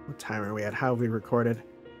 what time are we at? How have we recorded?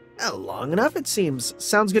 Long enough, it seems.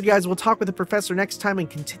 Sounds good, guys. We'll talk with the professor next time and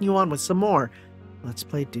continue on with some more Let's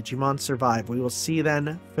Play Digimon Survive. We will see you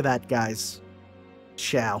then for that, guys.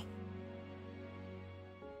 Ciao.